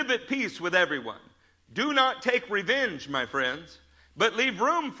 live at peace with everyone. Do not take revenge, my friends, but leave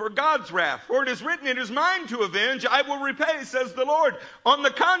room for God's wrath. For it is written, it is mine to avenge, I will repay, says the Lord. On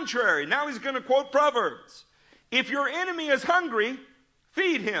the contrary, now he's going to quote Proverbs. If your enemy is hungry,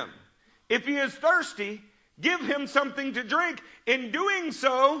 feed him. If he is thirsty, give him something to drink. In doing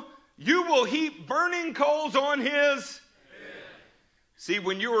so, you will heap burning coals on his head. See,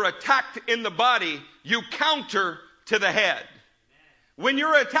 when you are attacked in the body, you counter to the head. When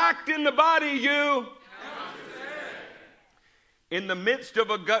you're attacked in the body, you in the midst of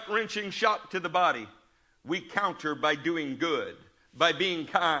a gut-wrenching shock to the body, we counter by doing good, by being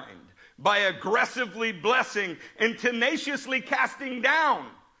kind, by aggressively blessing and tenaciously casting down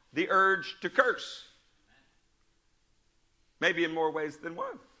the urge to curse. Maybe in more ways than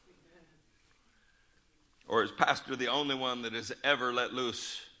one. Or is pastor the only one that has ever let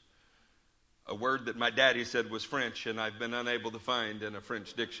loose a word that my daddy said was French and I've been unable to find in a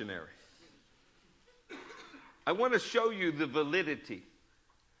French dictionary? I want to show you the validity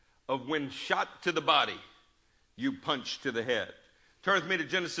of when shot to the body, you punch to the head. Turn with me to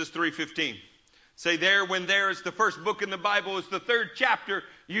Genesis 3:15. Say there, when there is the first book in the Bible, is the third chapter.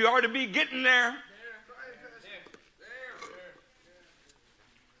 You ought to be getting there.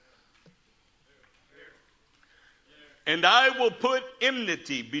 And I will put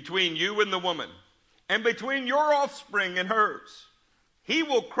enmity between you and the woman, and between your offspring and hers. He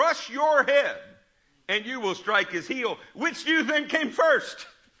will crush your head, and you will strike his heel. Which do you think came first?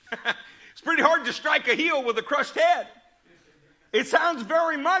 It's pretty hard to strike a heel with a crushed head. It sounds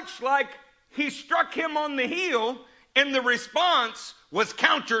very much like he struck him on the heel, and the response was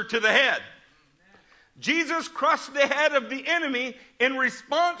counter to the head. Jesus crushed the head of the enemy in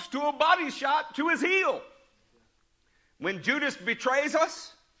response to a body shot to his heel. When Judas betrays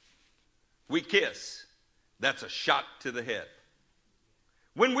us, we kiss. That's a shot to the head.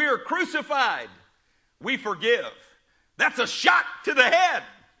 When we are crucified, we forgive. That's a shot to the head.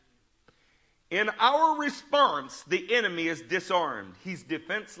 In our response, the enemy is disarmed. He's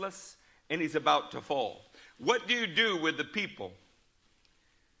defenseless and he's about to fall. What do you do with the people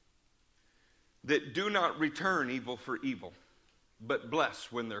that do not return evil for evil, but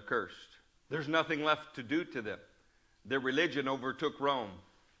bless when they're cursed? There's nothing left to do to them. Their religion overtook Rome.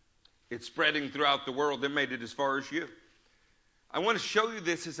 It's spreading throughout the world. They made it as far as you. I want to show you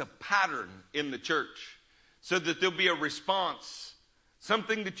this as a pattern in the church so that there'll be a response,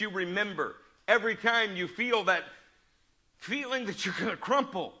 something that you remember. Every time you feel that feeling that you're going to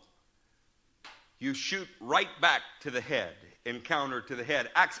crumple, you shoot right back to the head and counter to the head.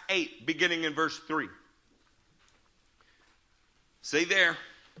 Acts 8, beginning in verse 3. Say there.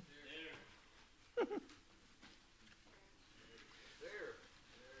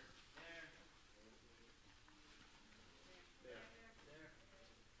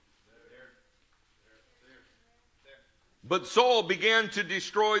 But Saul began to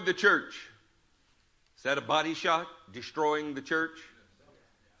destroy the church. Is that a body shot? Destroying the church?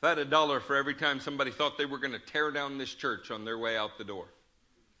 If I had $1 for every time somebody thought they were going to tear down this church on their way out the door.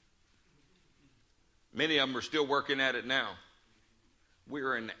 Many of them are still working at it now.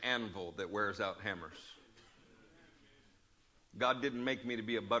 We're an anvil that wears out hammers. God didn't make me to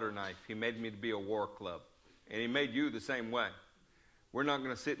be a butter knife. He made me to be a war club. And he made you the same way. We're not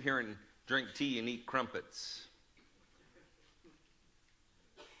going to sit here and drink tea and eat crumpets.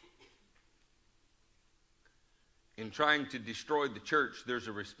 In trying to destroy the church, there's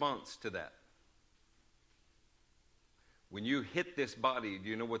a response to that. When you hit this body, do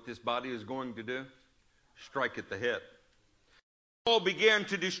you know what this body is going to do? Strike at the head. Saul began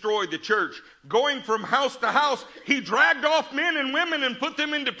to destroy the church. Going from house to house, he dragged off men and women and put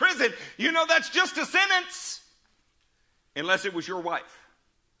them into prison. You know, that's just a sentence. Unless it was your wife.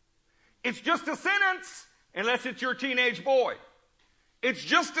 It's just a sentence unless it's your teenage boy. It's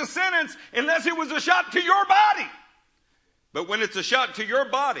just a sentence unless it was a shot to your body. But when it's a shot to your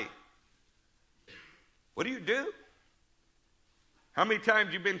body, what do? How many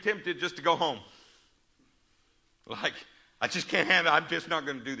times you've been tempted just to go home? Like, I just can't handle it. I'm just not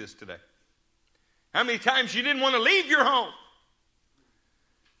going to do this today. How many times you didn't want to leave your home?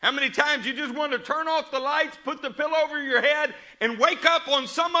 How many times you just want to turn off the lights, put the pillow over your head, and wake up on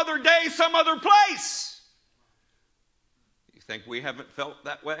some other day, some other place? You think we haven't felt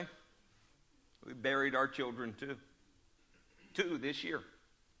that way? We buried our children too. 2 this year.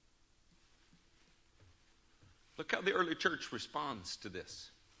 Look how the early church responds to this.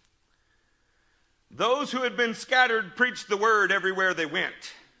 Those who had been scattered preached the word everywhere they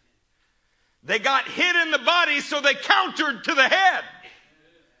went. They got hit in the body, so they countered to the head.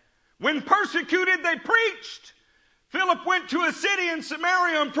 When persecuted, they preached. Philip went to a city in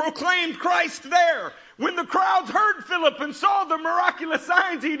Samaria and proclaimed Christ there. When the crowds heard Philip and saw the miraculous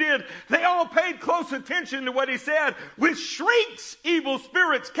signs he did, they all paid close attention to what he said. With shrieks, evil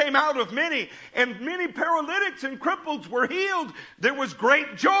spirits came out of many, and many paralytics and cripples were healed. There was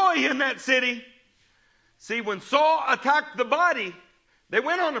great joy in that city. See, when Saul attacked the body, they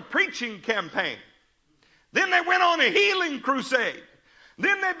went on a preaching campaign. Then they went on a healing crusade.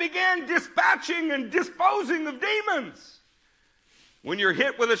 Then they began dispatching and disposing of demons. When you're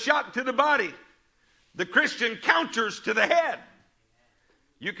hit with a shot to the body, the Christian counters to the head.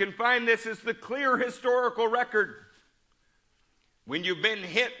 You can find this as the clear historical record. When you've been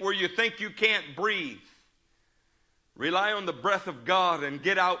hit where you think you can't breathe, rely on the breath of God and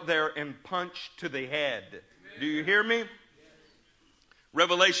get out there and punch to the head. Amen. Do you hear me? Yes.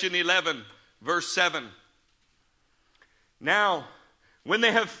 Revelation 11, verse 7. Now, when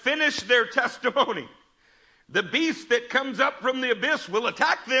they have finished their testimony, the beast that comes up from the abyss will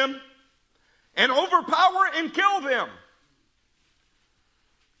attack them and overpower and kill them.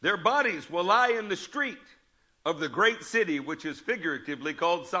 Their bodies will lie in the street of the great city, which is figuratively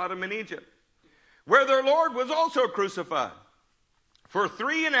called Sodom and Egypt, where their Lord was also crucified. For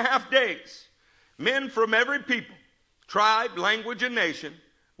 3.5 days, men from every people, tribe, language, and nation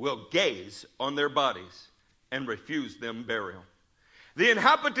will gaze on their bodies and refuse them burial. The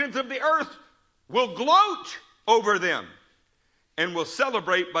inhabitants of the earth will gloat over them and will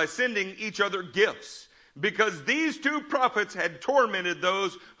celebrate by sending each other gifts, because these 2 prophets had tormented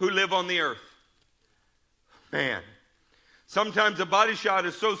those who live on the earth. Man, sometimes a body shot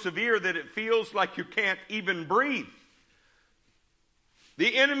is so severe that it feels like you can't even breathe.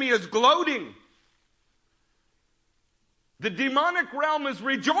 The enemy is gloating. The demonic realm is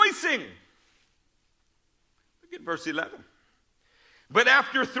rejoicing. Look at verse 11. But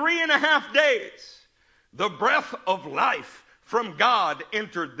after 3.5 days, the breath of life from God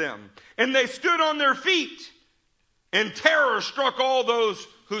entered them, and they stood on their feet, and terror struck all those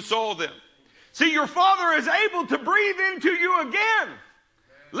who saw them. See, your Father is able to breathe into you again.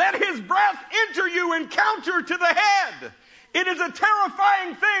 Let his breath enter you and counter to the head. It is a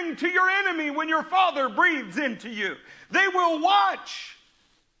terrifying thing to your enemy when your Father breathes into you. They will watch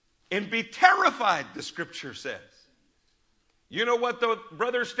and be terrified, the scripture says. You know what the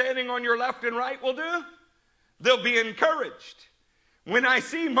brothers standing on your left and right will do? They'll be encouraged. When I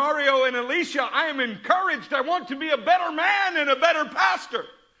see Mario and Alicia, I am encouraged. I want to be a better man and a better pastor.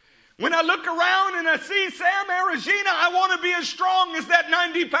 When I look around and I see Sam and Regina, I want to be as strong as that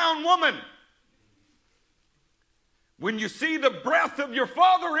 90-pound woman. When you see the breath of your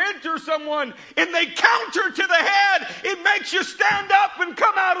Father enter someone and they counter to the head, it makes you stand up and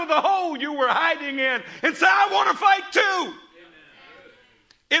come out of the hole you were hiding in and say, I want to fight too.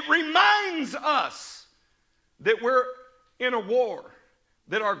 It reminds us that we're in a war,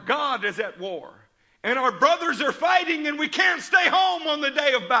 that our God is at war, and our brothers are fighting, and we can't stay home on the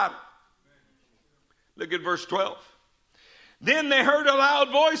day of battle. Look at verse 12. Then they heard a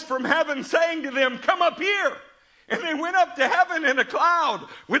loud voice from heaven saying to them, come up here. And they went up to heaven in a cloud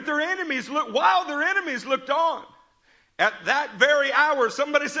with their enemies, while their enemies looked on. At that very hour,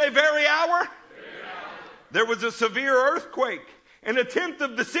 somebody say very hour? There was a severe earthquake, and 1/10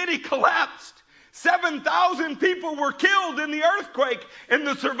 of the city collapsed. 7,000 people were killed in the earthquake, and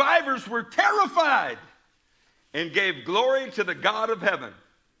the survivors were terrified and gave glory to the God of heaven.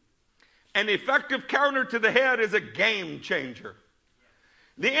 An effective counter to the head is a game changer.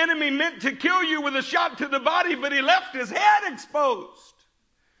 The enemy meant to kill you with a shot to the body, but he left his head exposed.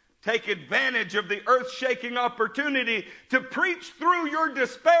 Take advantage of the earth-shaking opportunity to preach through your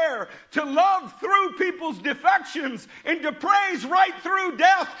despair, to love through people's defections, and to praise right through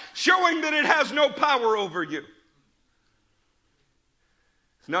death, showing that it has no power over you.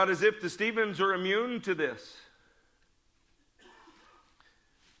 It's not as if the Stephens are immune to this.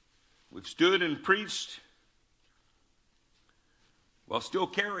 We've stood and preached while still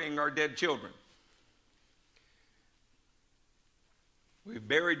carrying our dead children. We've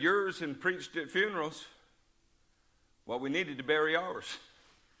buried yours and preached at funerals while we needed to bury ours.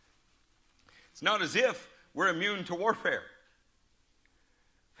 It's not as if we're immune to warfare.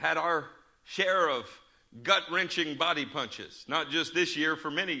 We've had our share of gut-wrenching body punches, not just this year,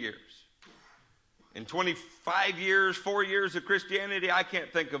 for many years. In 25 years, 4 years of Christianity, I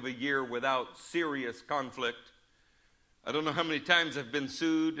can't think of a year without serious conflict. I don't know how many times I've been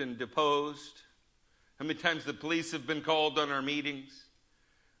sued and deposed, how many times the police have been called on our meetings,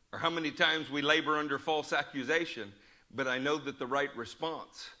 or how many times we labor under false accusation, but I know that the right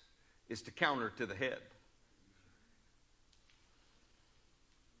response is to counter to the head.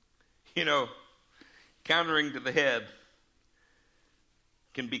 You know, countering to the head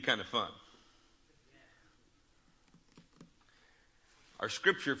can be kind of fun. Our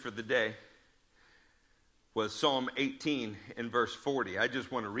scripture for the day was Psalm 18 and verse 40. I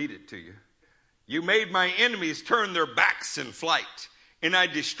just want to read it to you. You made my enemies turn their backs in flight, and I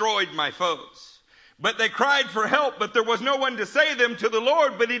destroyed my foes. But they cried for help, but there was no one to say them to the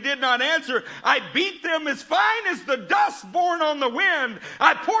Lord, but he did not answer. I beat them as fine as the dust borne on the wind.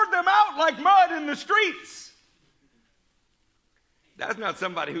 I poured them out like mud in the streets. That's not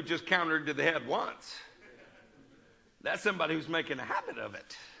somebody who just countered to the head once. That's somebody who's making a habit of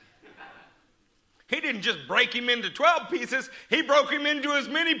it. He didn't just break him into 12 pieces. He broke him into as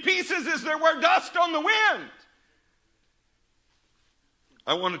many pieces as there were dust on the wind.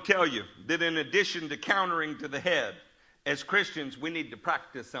 I want to tell you that in addition to countering to the head, as Christians, we need to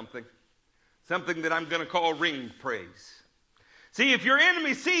practice something that I'm going to call ring praise. See, if your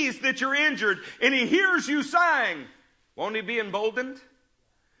enemy sees that you're injured and he hears you sighing, won't he be emboldened?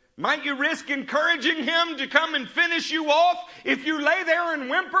 Might you risk encouraging him to come and finish you off if you lay there and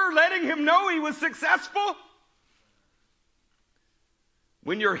whimper, letting him know he was successful?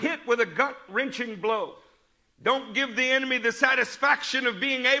 When you're hit with a gut-wrenching blow, don't give the enemy the satisfaction of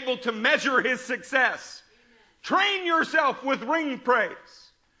being able to measure his success. Train yourself with ring praise.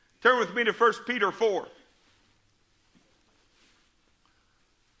 Turn with me to 1 Peter 4.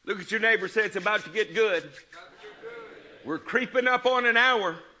 Look at your neighbor, say it's about to get good. We're creeping up on an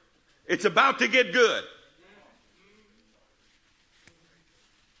hour. It's about to get good.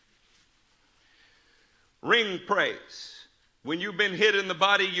 Ring praise. When you've been hit in the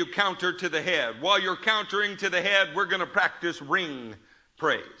body, you counter to the head. While you're countering to the head, we're going to practice ring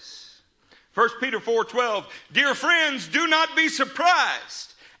praise. 1 Peter 4:12. Dear friends, do not be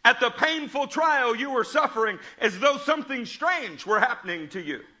surprised at the painful trial you are suffering as though something strange were happening to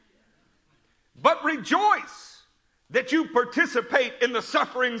you. But rejoice that you participate in the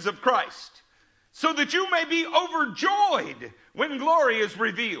sufferings of Christ, so that you may be overjoyed when glory is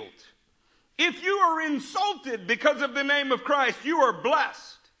revealed. If you are insulted because of the name of Christ, you are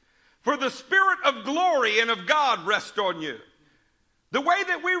blessed, for the Spirit of glory and of God rests on you. The way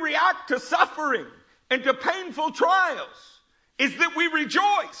that we react to suffering and to painful trials is that we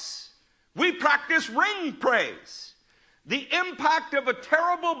rejoice. We practice ring praise. The impact of a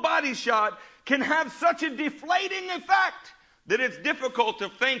terrible body shot can have such a deflating effect that it's difficult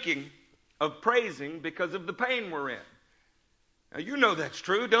of thinking of praising because of the pain we're in. Now, you know that's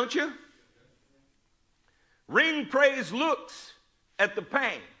true, don't you? Ring praise looks at the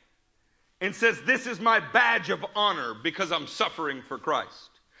pain and says, this is my badge of honor because I'm suffering for Christ.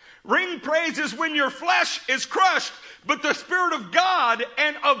 Ring praise is when your flesh is crushed, but the Spirit of God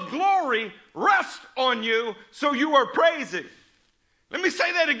and of glory rests on you, so you are praising. Let me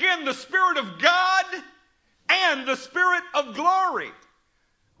say that again. The Spirit of God and the Spirit of glory.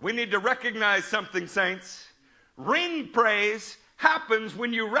 We need to recognize something, saints. Ring praise happens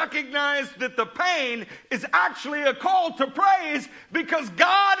when you recognize that the pain is actually a call to praise because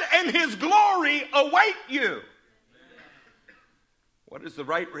God and His glory await you. What is the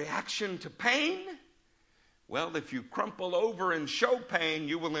right reaction to pain? Well, if you crumple over and show pain,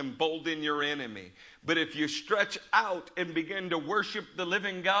 you will embolden your enemy. But if you stretch out and begin to worship the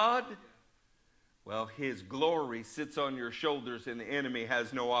living God, well, His glory sits on your shoulders and the enemy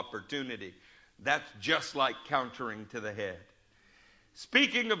has no opportunity. That's just like countering to the head.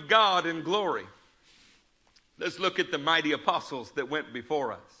 Speaking of God and glory, let's look at the mighty apostles that went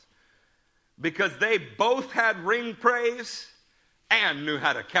before us. Because they both had ring praise and knew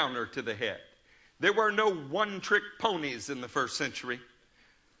how to counter to the head. There were no one-trick ponies in the first century.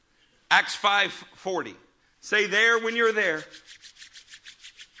 Acts 5:40. Say there when you're there.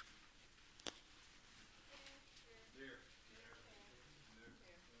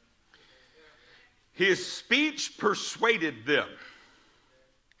 His speech persuaded them.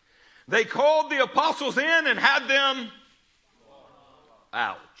 They called the apostles in and had them.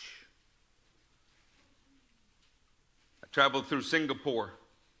 Ouch. I traveled through Singapore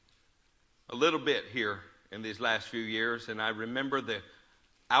a little bit here in these last few years, and I remember the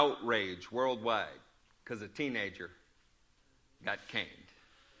outrage worldwide because a teenager got caned.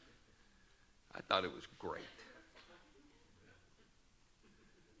 I thought it was great.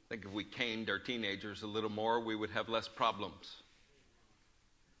 I think if we caned our teenagers a little more, we would have less problems.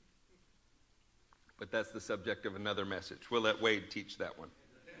 But that's the subject of another message. We'll let Wade teach that one.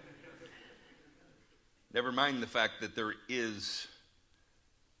 Never mind the fact that there is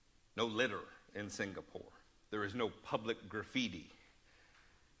no litter in Singapore. There is no public graffiti.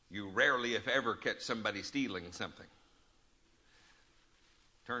 You rarely, if ever, catch somebody stealing something.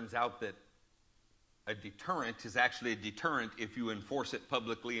 Turns out that a deterrent is actually a deterrent if you enforce it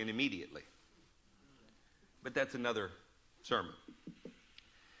publicly and immediately. But that's another sermon.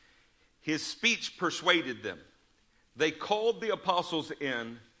 His speech persuaded them. They called the apostles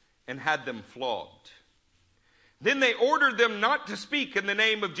in and had them flogged. Then they ordered them not to speak in the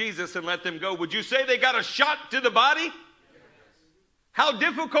name of Jesus and let them go. Would you say they got a shot to the body? Yes. How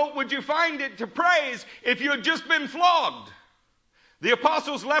difficult would you find it to praise if you had just been flogged? The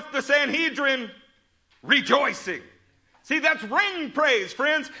apostles left the Sanhedrin rejoicing. See, that's ring praise,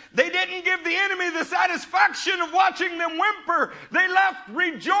 friends. They didn't give the enemy the satisfaction of watching them whimper. They left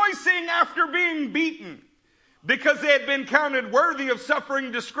rejoicing after being beaten because they had been counted worthy of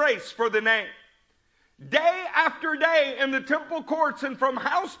suffering disgrace for the name. Day after day in the temple courts and from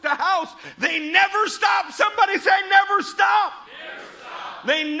house to house, they never stopped. Somebody say never stop.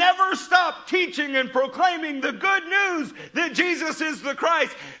 They never stopped teaching and proclaiming the good news that Jesus is the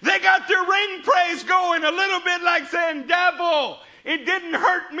Christ. They got their ring praise going a little bit like saying, devil, it didn't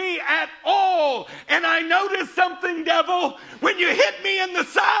hurt me at all. And I noticed something, devil. When you hit me in the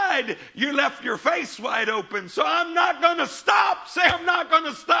side, you left your face wide open. So I'm not going to stop. Say, I'm not going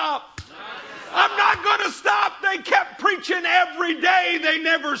to stop. I'm not going to stop. They kept preaching every day. They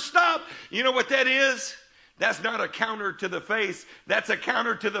never stopped. You know what that is? That's not a counter to the face. That's a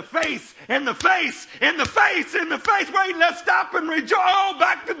counter to the face and the face and the face and the face. Wait, let's stop and rejoice. Oh,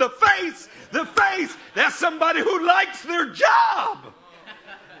 back to the face. The face. That's somebody who likes their job.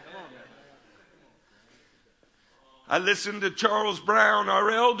 I listened to Charles Brown,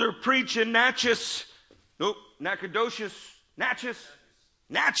 our elder, preach in Natchez. Nacogdoches.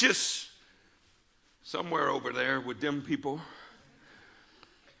 Natchez. Somewhere over there with them people.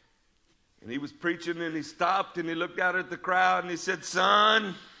 And he was preaching and he stopped and he looked out at the crowd and he said,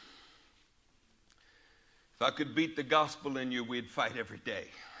 son, if I could beat the gospel in you, we'd fight every day.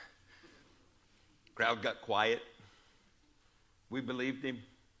 Crowd got quiet. We believed him.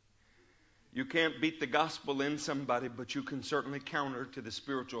 You can't beat the gospel in somebody, but you can certainly counter to the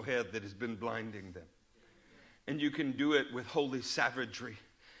spiritual head that has been blinding them. And you can do it with holy savagery.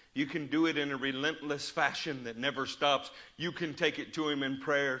 You can do it in a relentless fashion that never stops. You can take it to him in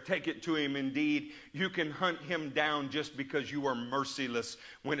prayer, take it to him in deed. You can hunt him down just because you are merciless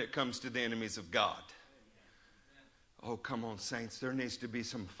when it comes to the enemies of God. Oh, come on, saints. There needs to be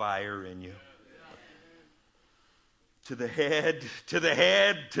some fire in you. To the head, to the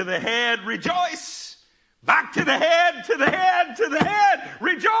head, to the head, rejoice. Back to the head, to the head, to the head,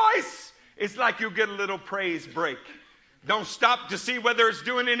 rejoice. It's like you get a little praise break. Don't stop to see whether it's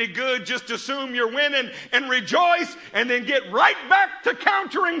doing any good. Just assume you're winning and rejoice and then get right back to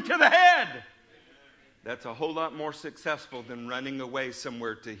countering to the head. That's a whole lot more successful than running away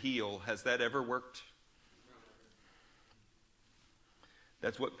somewhere to heal. Has that ever worked?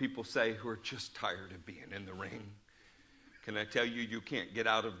 That's what people say who are just tired of being in the ring. Can I tell you, you can't get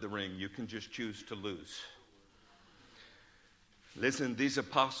out of the ring. You can just choose to lose. Listen, these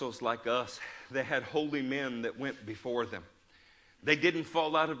apostles like us, they had holy men that went before them. They didn't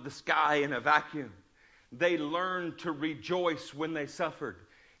fall out of the sky in a vacuum. They learned to rejoice when they suffered.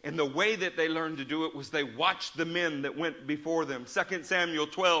 And the way that they learned to do it was they watched the men that went before them. 2 Samuel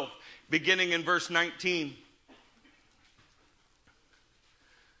 12, beginning in verse 19.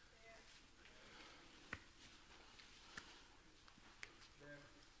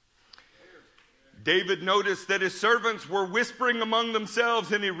 David noticed that his servants were whispering among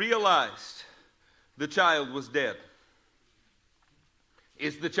themselves, and he realized the child was dead.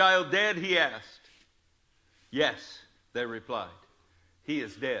 Is the child dead? He asked. Yes, they replied. He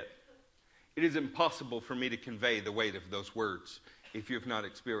is dead. It is impossible for me to convey the weight of those words if you've not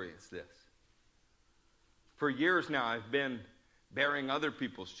experienced this. For years now, I've been bearing other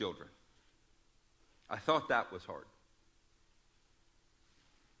people's children. I thought that was hard.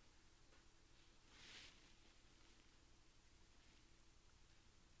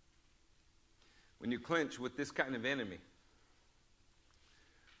 When you clinch with this kind of enemy,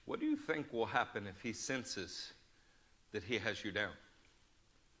 what do you think will happen if he senses that he has you down?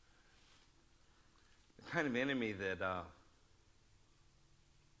 The kind of enemy that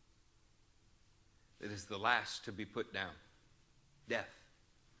is the last to be put down. Death.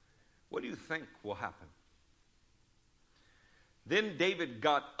 What do you think will happen? Then David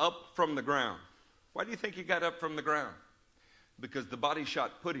got up from the ground. Why do you think he got up from the ground? Because the body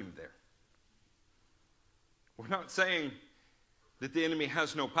shot put him there. We're not saying that the enemy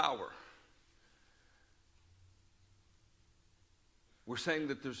has no power. We're saying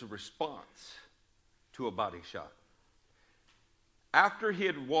that there's a response to a body shot. After he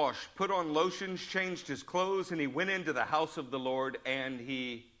had washed, put on lotions, changed his clothes, and he went into the house of the Lord, and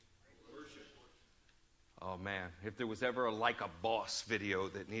he worshiped. Oh man, if there was ever a Like a Boss video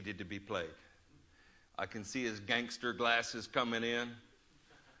that needed to be played. I can see his gangster glasses coming in,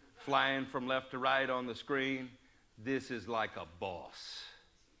 flying from left to right on the screen. This is like a boss.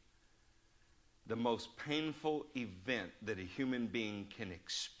 The most painful event that a human being can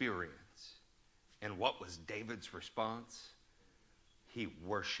experience. And what was David's response? He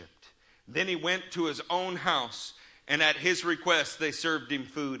worshiped. Then he went to his own house, and at his request they served him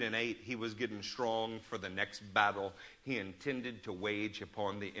food and ate. He was getting strong for the next battle he intended to wage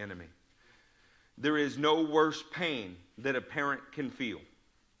upon the enemy. There is no worse pain that a parent can feel.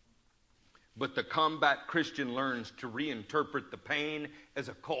 But the combat Christian learns to reinterpret the pain as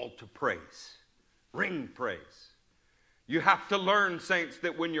a call to praise. Ring praise. You have to learn, saints,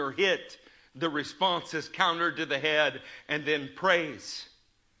 that when you're hit, the response is counter to the head and then praise.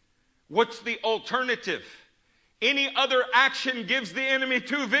 What's the alternative? Any other action gives the enemy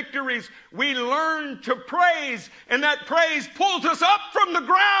 2 victories. We learn to praise, and that praise pulls us up from the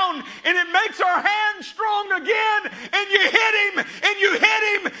ground, and it makes our hands strong again, and you hit him, and you hit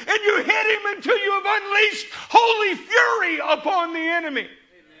him, and you hit him until you have unleashed holy fury upon the enemy.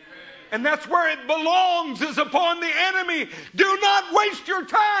 And that's where it belongs, is upon the enemy. Do not waste your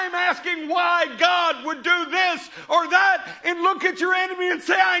time asking why God would do this or that, and look at your enemy and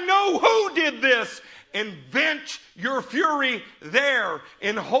say, I know who did this. And vent your fury there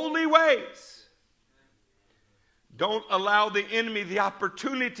in holy ways. Don't allow the enemy the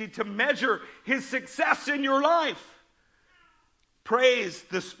opportunity to measure his success in your life. Praise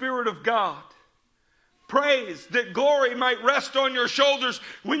the Spirit of God. Praise that glory might rest on your shoulders.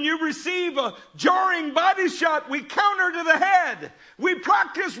 When you receive a jarring body shot, we counter to the head. We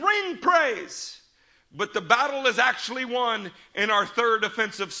practice ring praise. But the battle is actually won in our third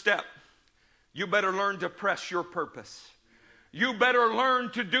offensive step. You better learn to press your purpose. You better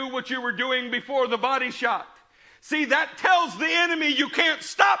learn to do what you were doing before the body shot. See, that tells the enemy you can't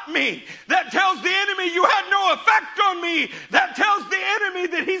stop me. That tells the enemy you had no effect on me. That tells the enemy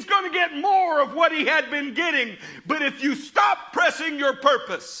that he's going to get more of what he had been getting. But if you stop pressing your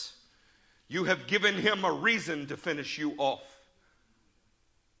purpose, you have given him a reason to finish you off.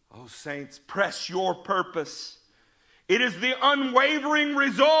 Oh, saints, press your purpose. It is the unwavering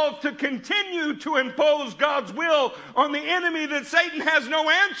resolve to continue to impose God's will on the enemy that Satan has no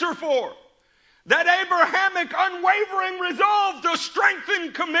answer for. That Abrahamic unwavering resolve to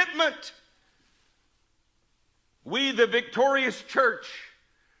strengthen commitment. We, the victorious church,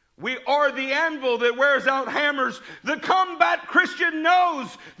 we are the anvil that wears out hammers. The combat Christian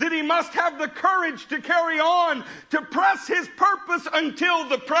knows that he must have the courage to carry on, to press his purpose until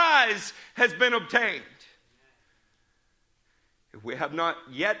the prize has been obtained. If we have not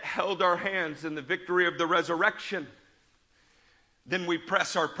yet held our hands in the victory of the resurrection, then we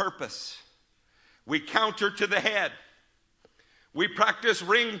press our purpose. We counter to the head. We practice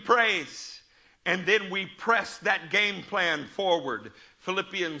ring praise. And then we press that game plan forward.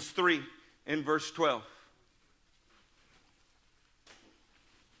 Philippians 3 and verse 12.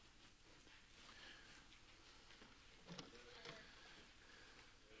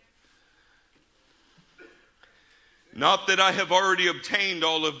 Not that I have already obtained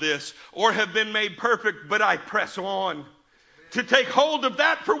all of this or have been made perfect, but I press on to take hold of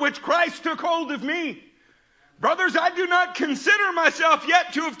that for which Christ took hold of me. Brothers, I do not consider myself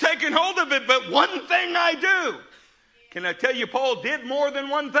yet to have taken hold of it, but one thing I do. Can I tell you, Paul did more than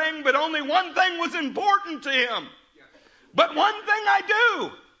one thing, but only one thing was important to him. But one thing I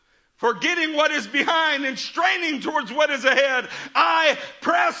do, forgetting what is behind and straining towards what is ahead, I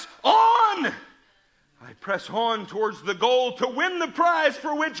press on. I press on towards the goal to win the prize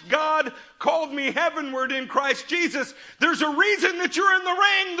for which God called me heavenward in Christ Jesus. There's a reason that you're in the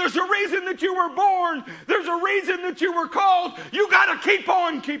ring. There's a reason that you were born. There's a reason that you were called. You got to keep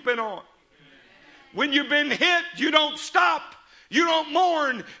on keeping on. When you've been hit, you don't stop. You don't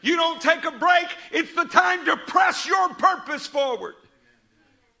mourn. You don't take a break. It's the time to press your purpose forward.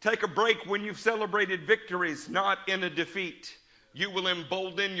 Take a break when you've celebrated victories, not in a defeat. You will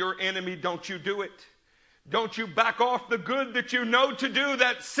embolden your enemy. Don't you do it. Don't you back off the good that you know to do,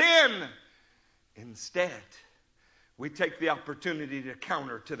 that's sin. Instead, we take the opportunity to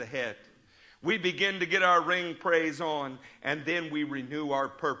counter to the head. We begin to get our ring praise on, and then we renew our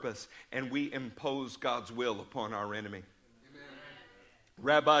purpose, and we impose God's will upon our enemy. Amen.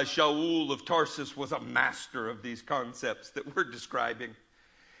 Rabbi Shaul of Tarsus was a master of these concepts that we're describing.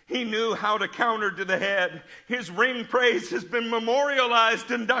 He knew how to counter to the head. His ring praise has been memorialized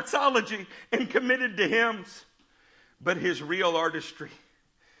in doxology and committed to hymns. But his real artistry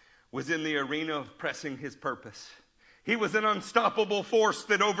was in the arena of pressing his purpose. He was an unstoppable force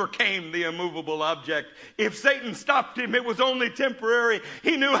that overcame the immovable object. If Satan stopped him, it was only temporary.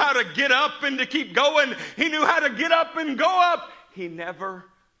 He knew how to get up and to keep going. He knew how to get up and go up. He never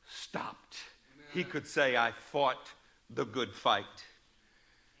stopped. Amen. He could say, I fought the good fight.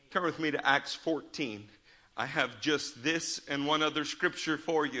 Turn with me to Acts 14. I have just this and one other scripture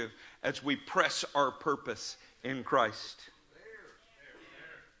for you as we press our purpose in Christ.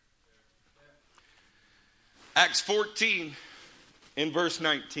 Acts 14 in verse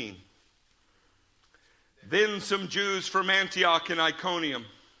 19. Then some Jews from Antioch and Iconium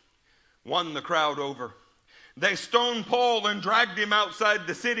won the crowd over. They stoned Paul and dragged him outside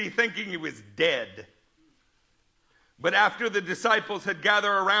the city thinking he was dead. But after the disciples had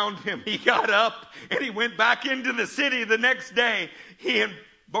gathered around him, he got up and he went back into the city the next day. He and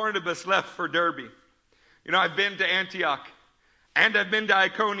Barnabas left for Derbe. You know, I've been to Antioch and I've been to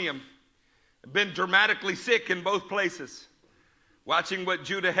Iconium. I've been dramatically sick in both places. Watching what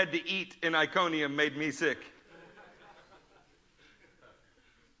Judah had to eat in Iconium made me sick.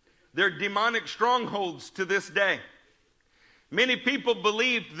 They're demonic strongholds to this day. Many people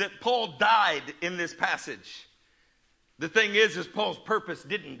believed that Paul died in this passage. The thing is Paul's purpose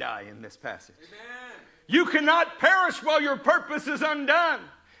didn't die in this passage. Amen. You cannot perish while your purpose is undone.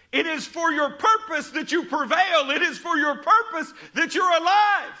 It is for your purpose that you prevail. It is for your purpose that you're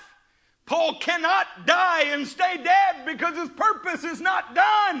alive. Paul cannot die and stay dead because his purpose is not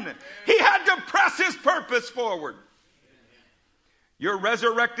done. He had to press his purpose forward. Your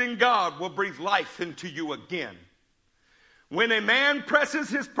resurrecting God will breathe life into you again. When a man presses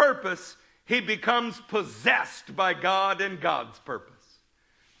his purpose, he becomes possessed by God and God's purpose.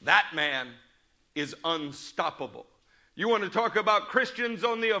 That man is unstoppable. You want to talk about Christians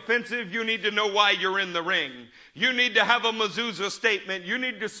on the offensive? You need to know why you're in the ring. You need to have a mezuzah statement. You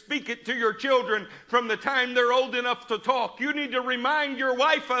need to speak it to your children from the time they're old enough to talk. You need to remind your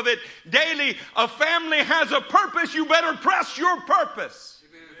wife of it daily. A family has a purpose. You better press your purpose.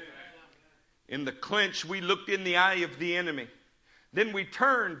 Amen. In the clinch, we looked in the eye of the enemy. Then we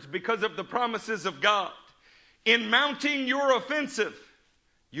turned because of the promises of God. In mounting your offensive,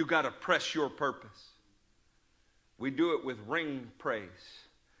 you got to press your purpose. We do it with ring praise.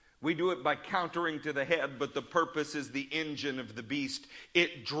 We do it by countering to the head, but the purpose is the engine of the beast.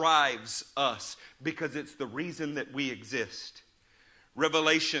 It drives us because it's the reason that we exist.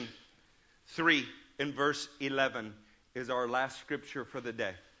 Revelation 3 in verse 11 is our last scripture for the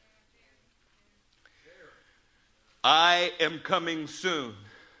day. I am coming soon.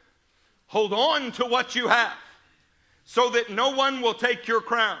 Hold on to what you have so that no one will take your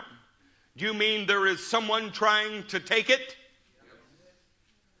crown. Do you mean there is someone trying to take it?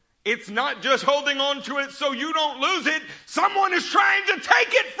 It's not just holding on to it so you don't lose it. Someone is trying to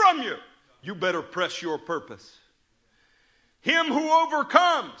take it from you. You better press your purpose. Him who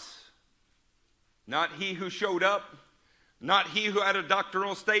overcomes, not he who showed up, not he who had a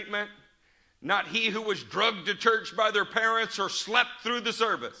doctrinal statement, not he who was drugged to church by their parents or slept through the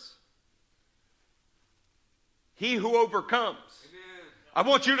service. He who overcomes. Amen. I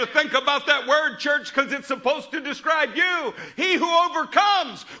want you to think about that word, church, because it's supposed to describe you. He who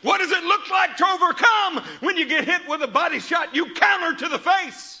overcomes. What does it look like to overcome? When you get hit with a body shot, you counter to the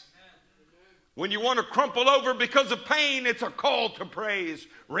face. When you want to crumple over because of pain, it's a call to praise.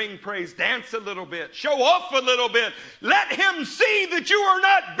 Ring praise, dance a little bit, show off a little bit. Let him see that you are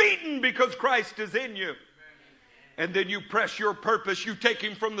not beaten because Christ is in you. And then you press your purpose. You take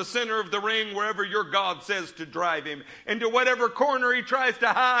him from the center of the ring, wherever your God says to drive him, into whatever corner he tries to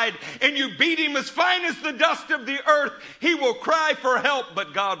hide, and you beat him as fine as the dust of the earth. He will cry for help,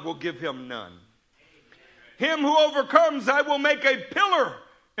 but God will give him none. Him who overcomes, I will make a pillar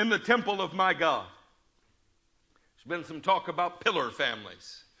in the temple of my God. There's been some talk about pillar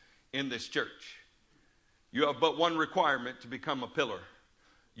families in this church. You have but one requirement to become a pillar.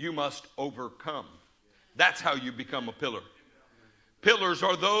 You must overcome. That's how you become a pillar. Pillars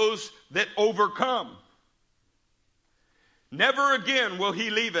are those that overcome. Never again will he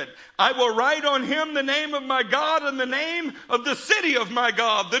leave it. I will write on him the name of my God and the name of the city of my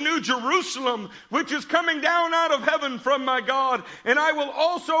God, the new Jerusalem, which is coming down out of heaven from my God. And I will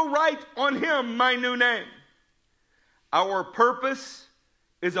also write on him my new name. Our purpose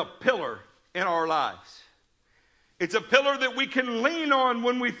is a pillar in our lives. It's a pillar that we can lean on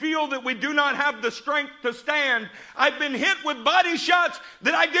when we feel that we do not have the strength to stand. I've been hit with body shots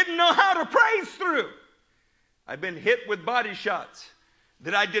that I didn't know how to praise through. I've been hit with body shots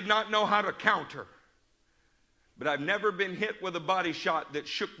that I did not know how to counter. But I've never been hit with a body shot that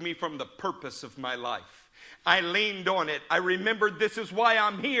shook me from the purpose of my life. I leaned on it. I remembered this is why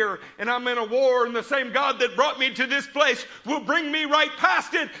I'm here and I'm in a war, and the same God that brought me to this place will bring me right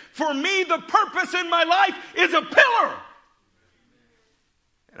past it. For me, the purpose in my life is a pillar.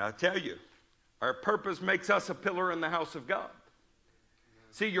 And I'll tell you, our purpose makes us a pillar in the house of God.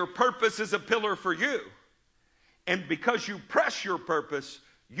 See, your purpose is a pillar for you. And because you press your purpose,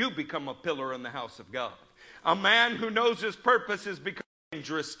 you become a pillar in the house of God. A man who knows his purpose is becoming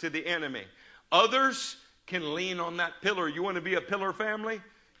dangerous to the enemy. Others can lean on that pillar. You want to be a pillar family?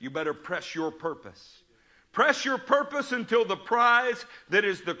 You better press your purpose. Press your purpose until the prize that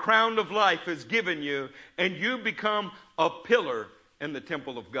is the crown of life is given you, and you become a pillar in the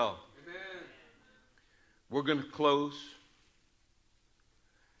temple of God. Amen. We're going to close.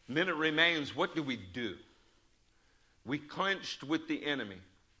 And then it remains, what do we do? We clenched with the enemy.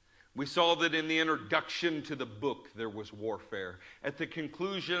 We saw that in the introduction to the book, there was warfare. At the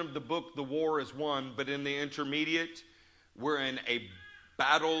conclusion of the book, the war is won. But in the intermediate, we're in a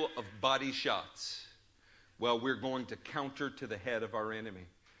battle of body shots. Well, we're going to counter to the head of our enemy.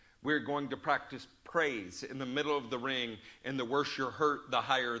 We're going to practice praise in the middle of the ring. And the worse you're hurt, the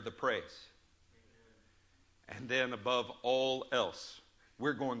higher the praise. And then above all else,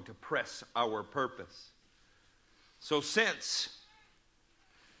 we're going to press our purpose. So since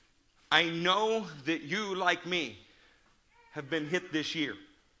I know that you, like me, have been hit this year,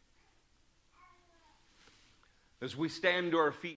 as we stand to our feet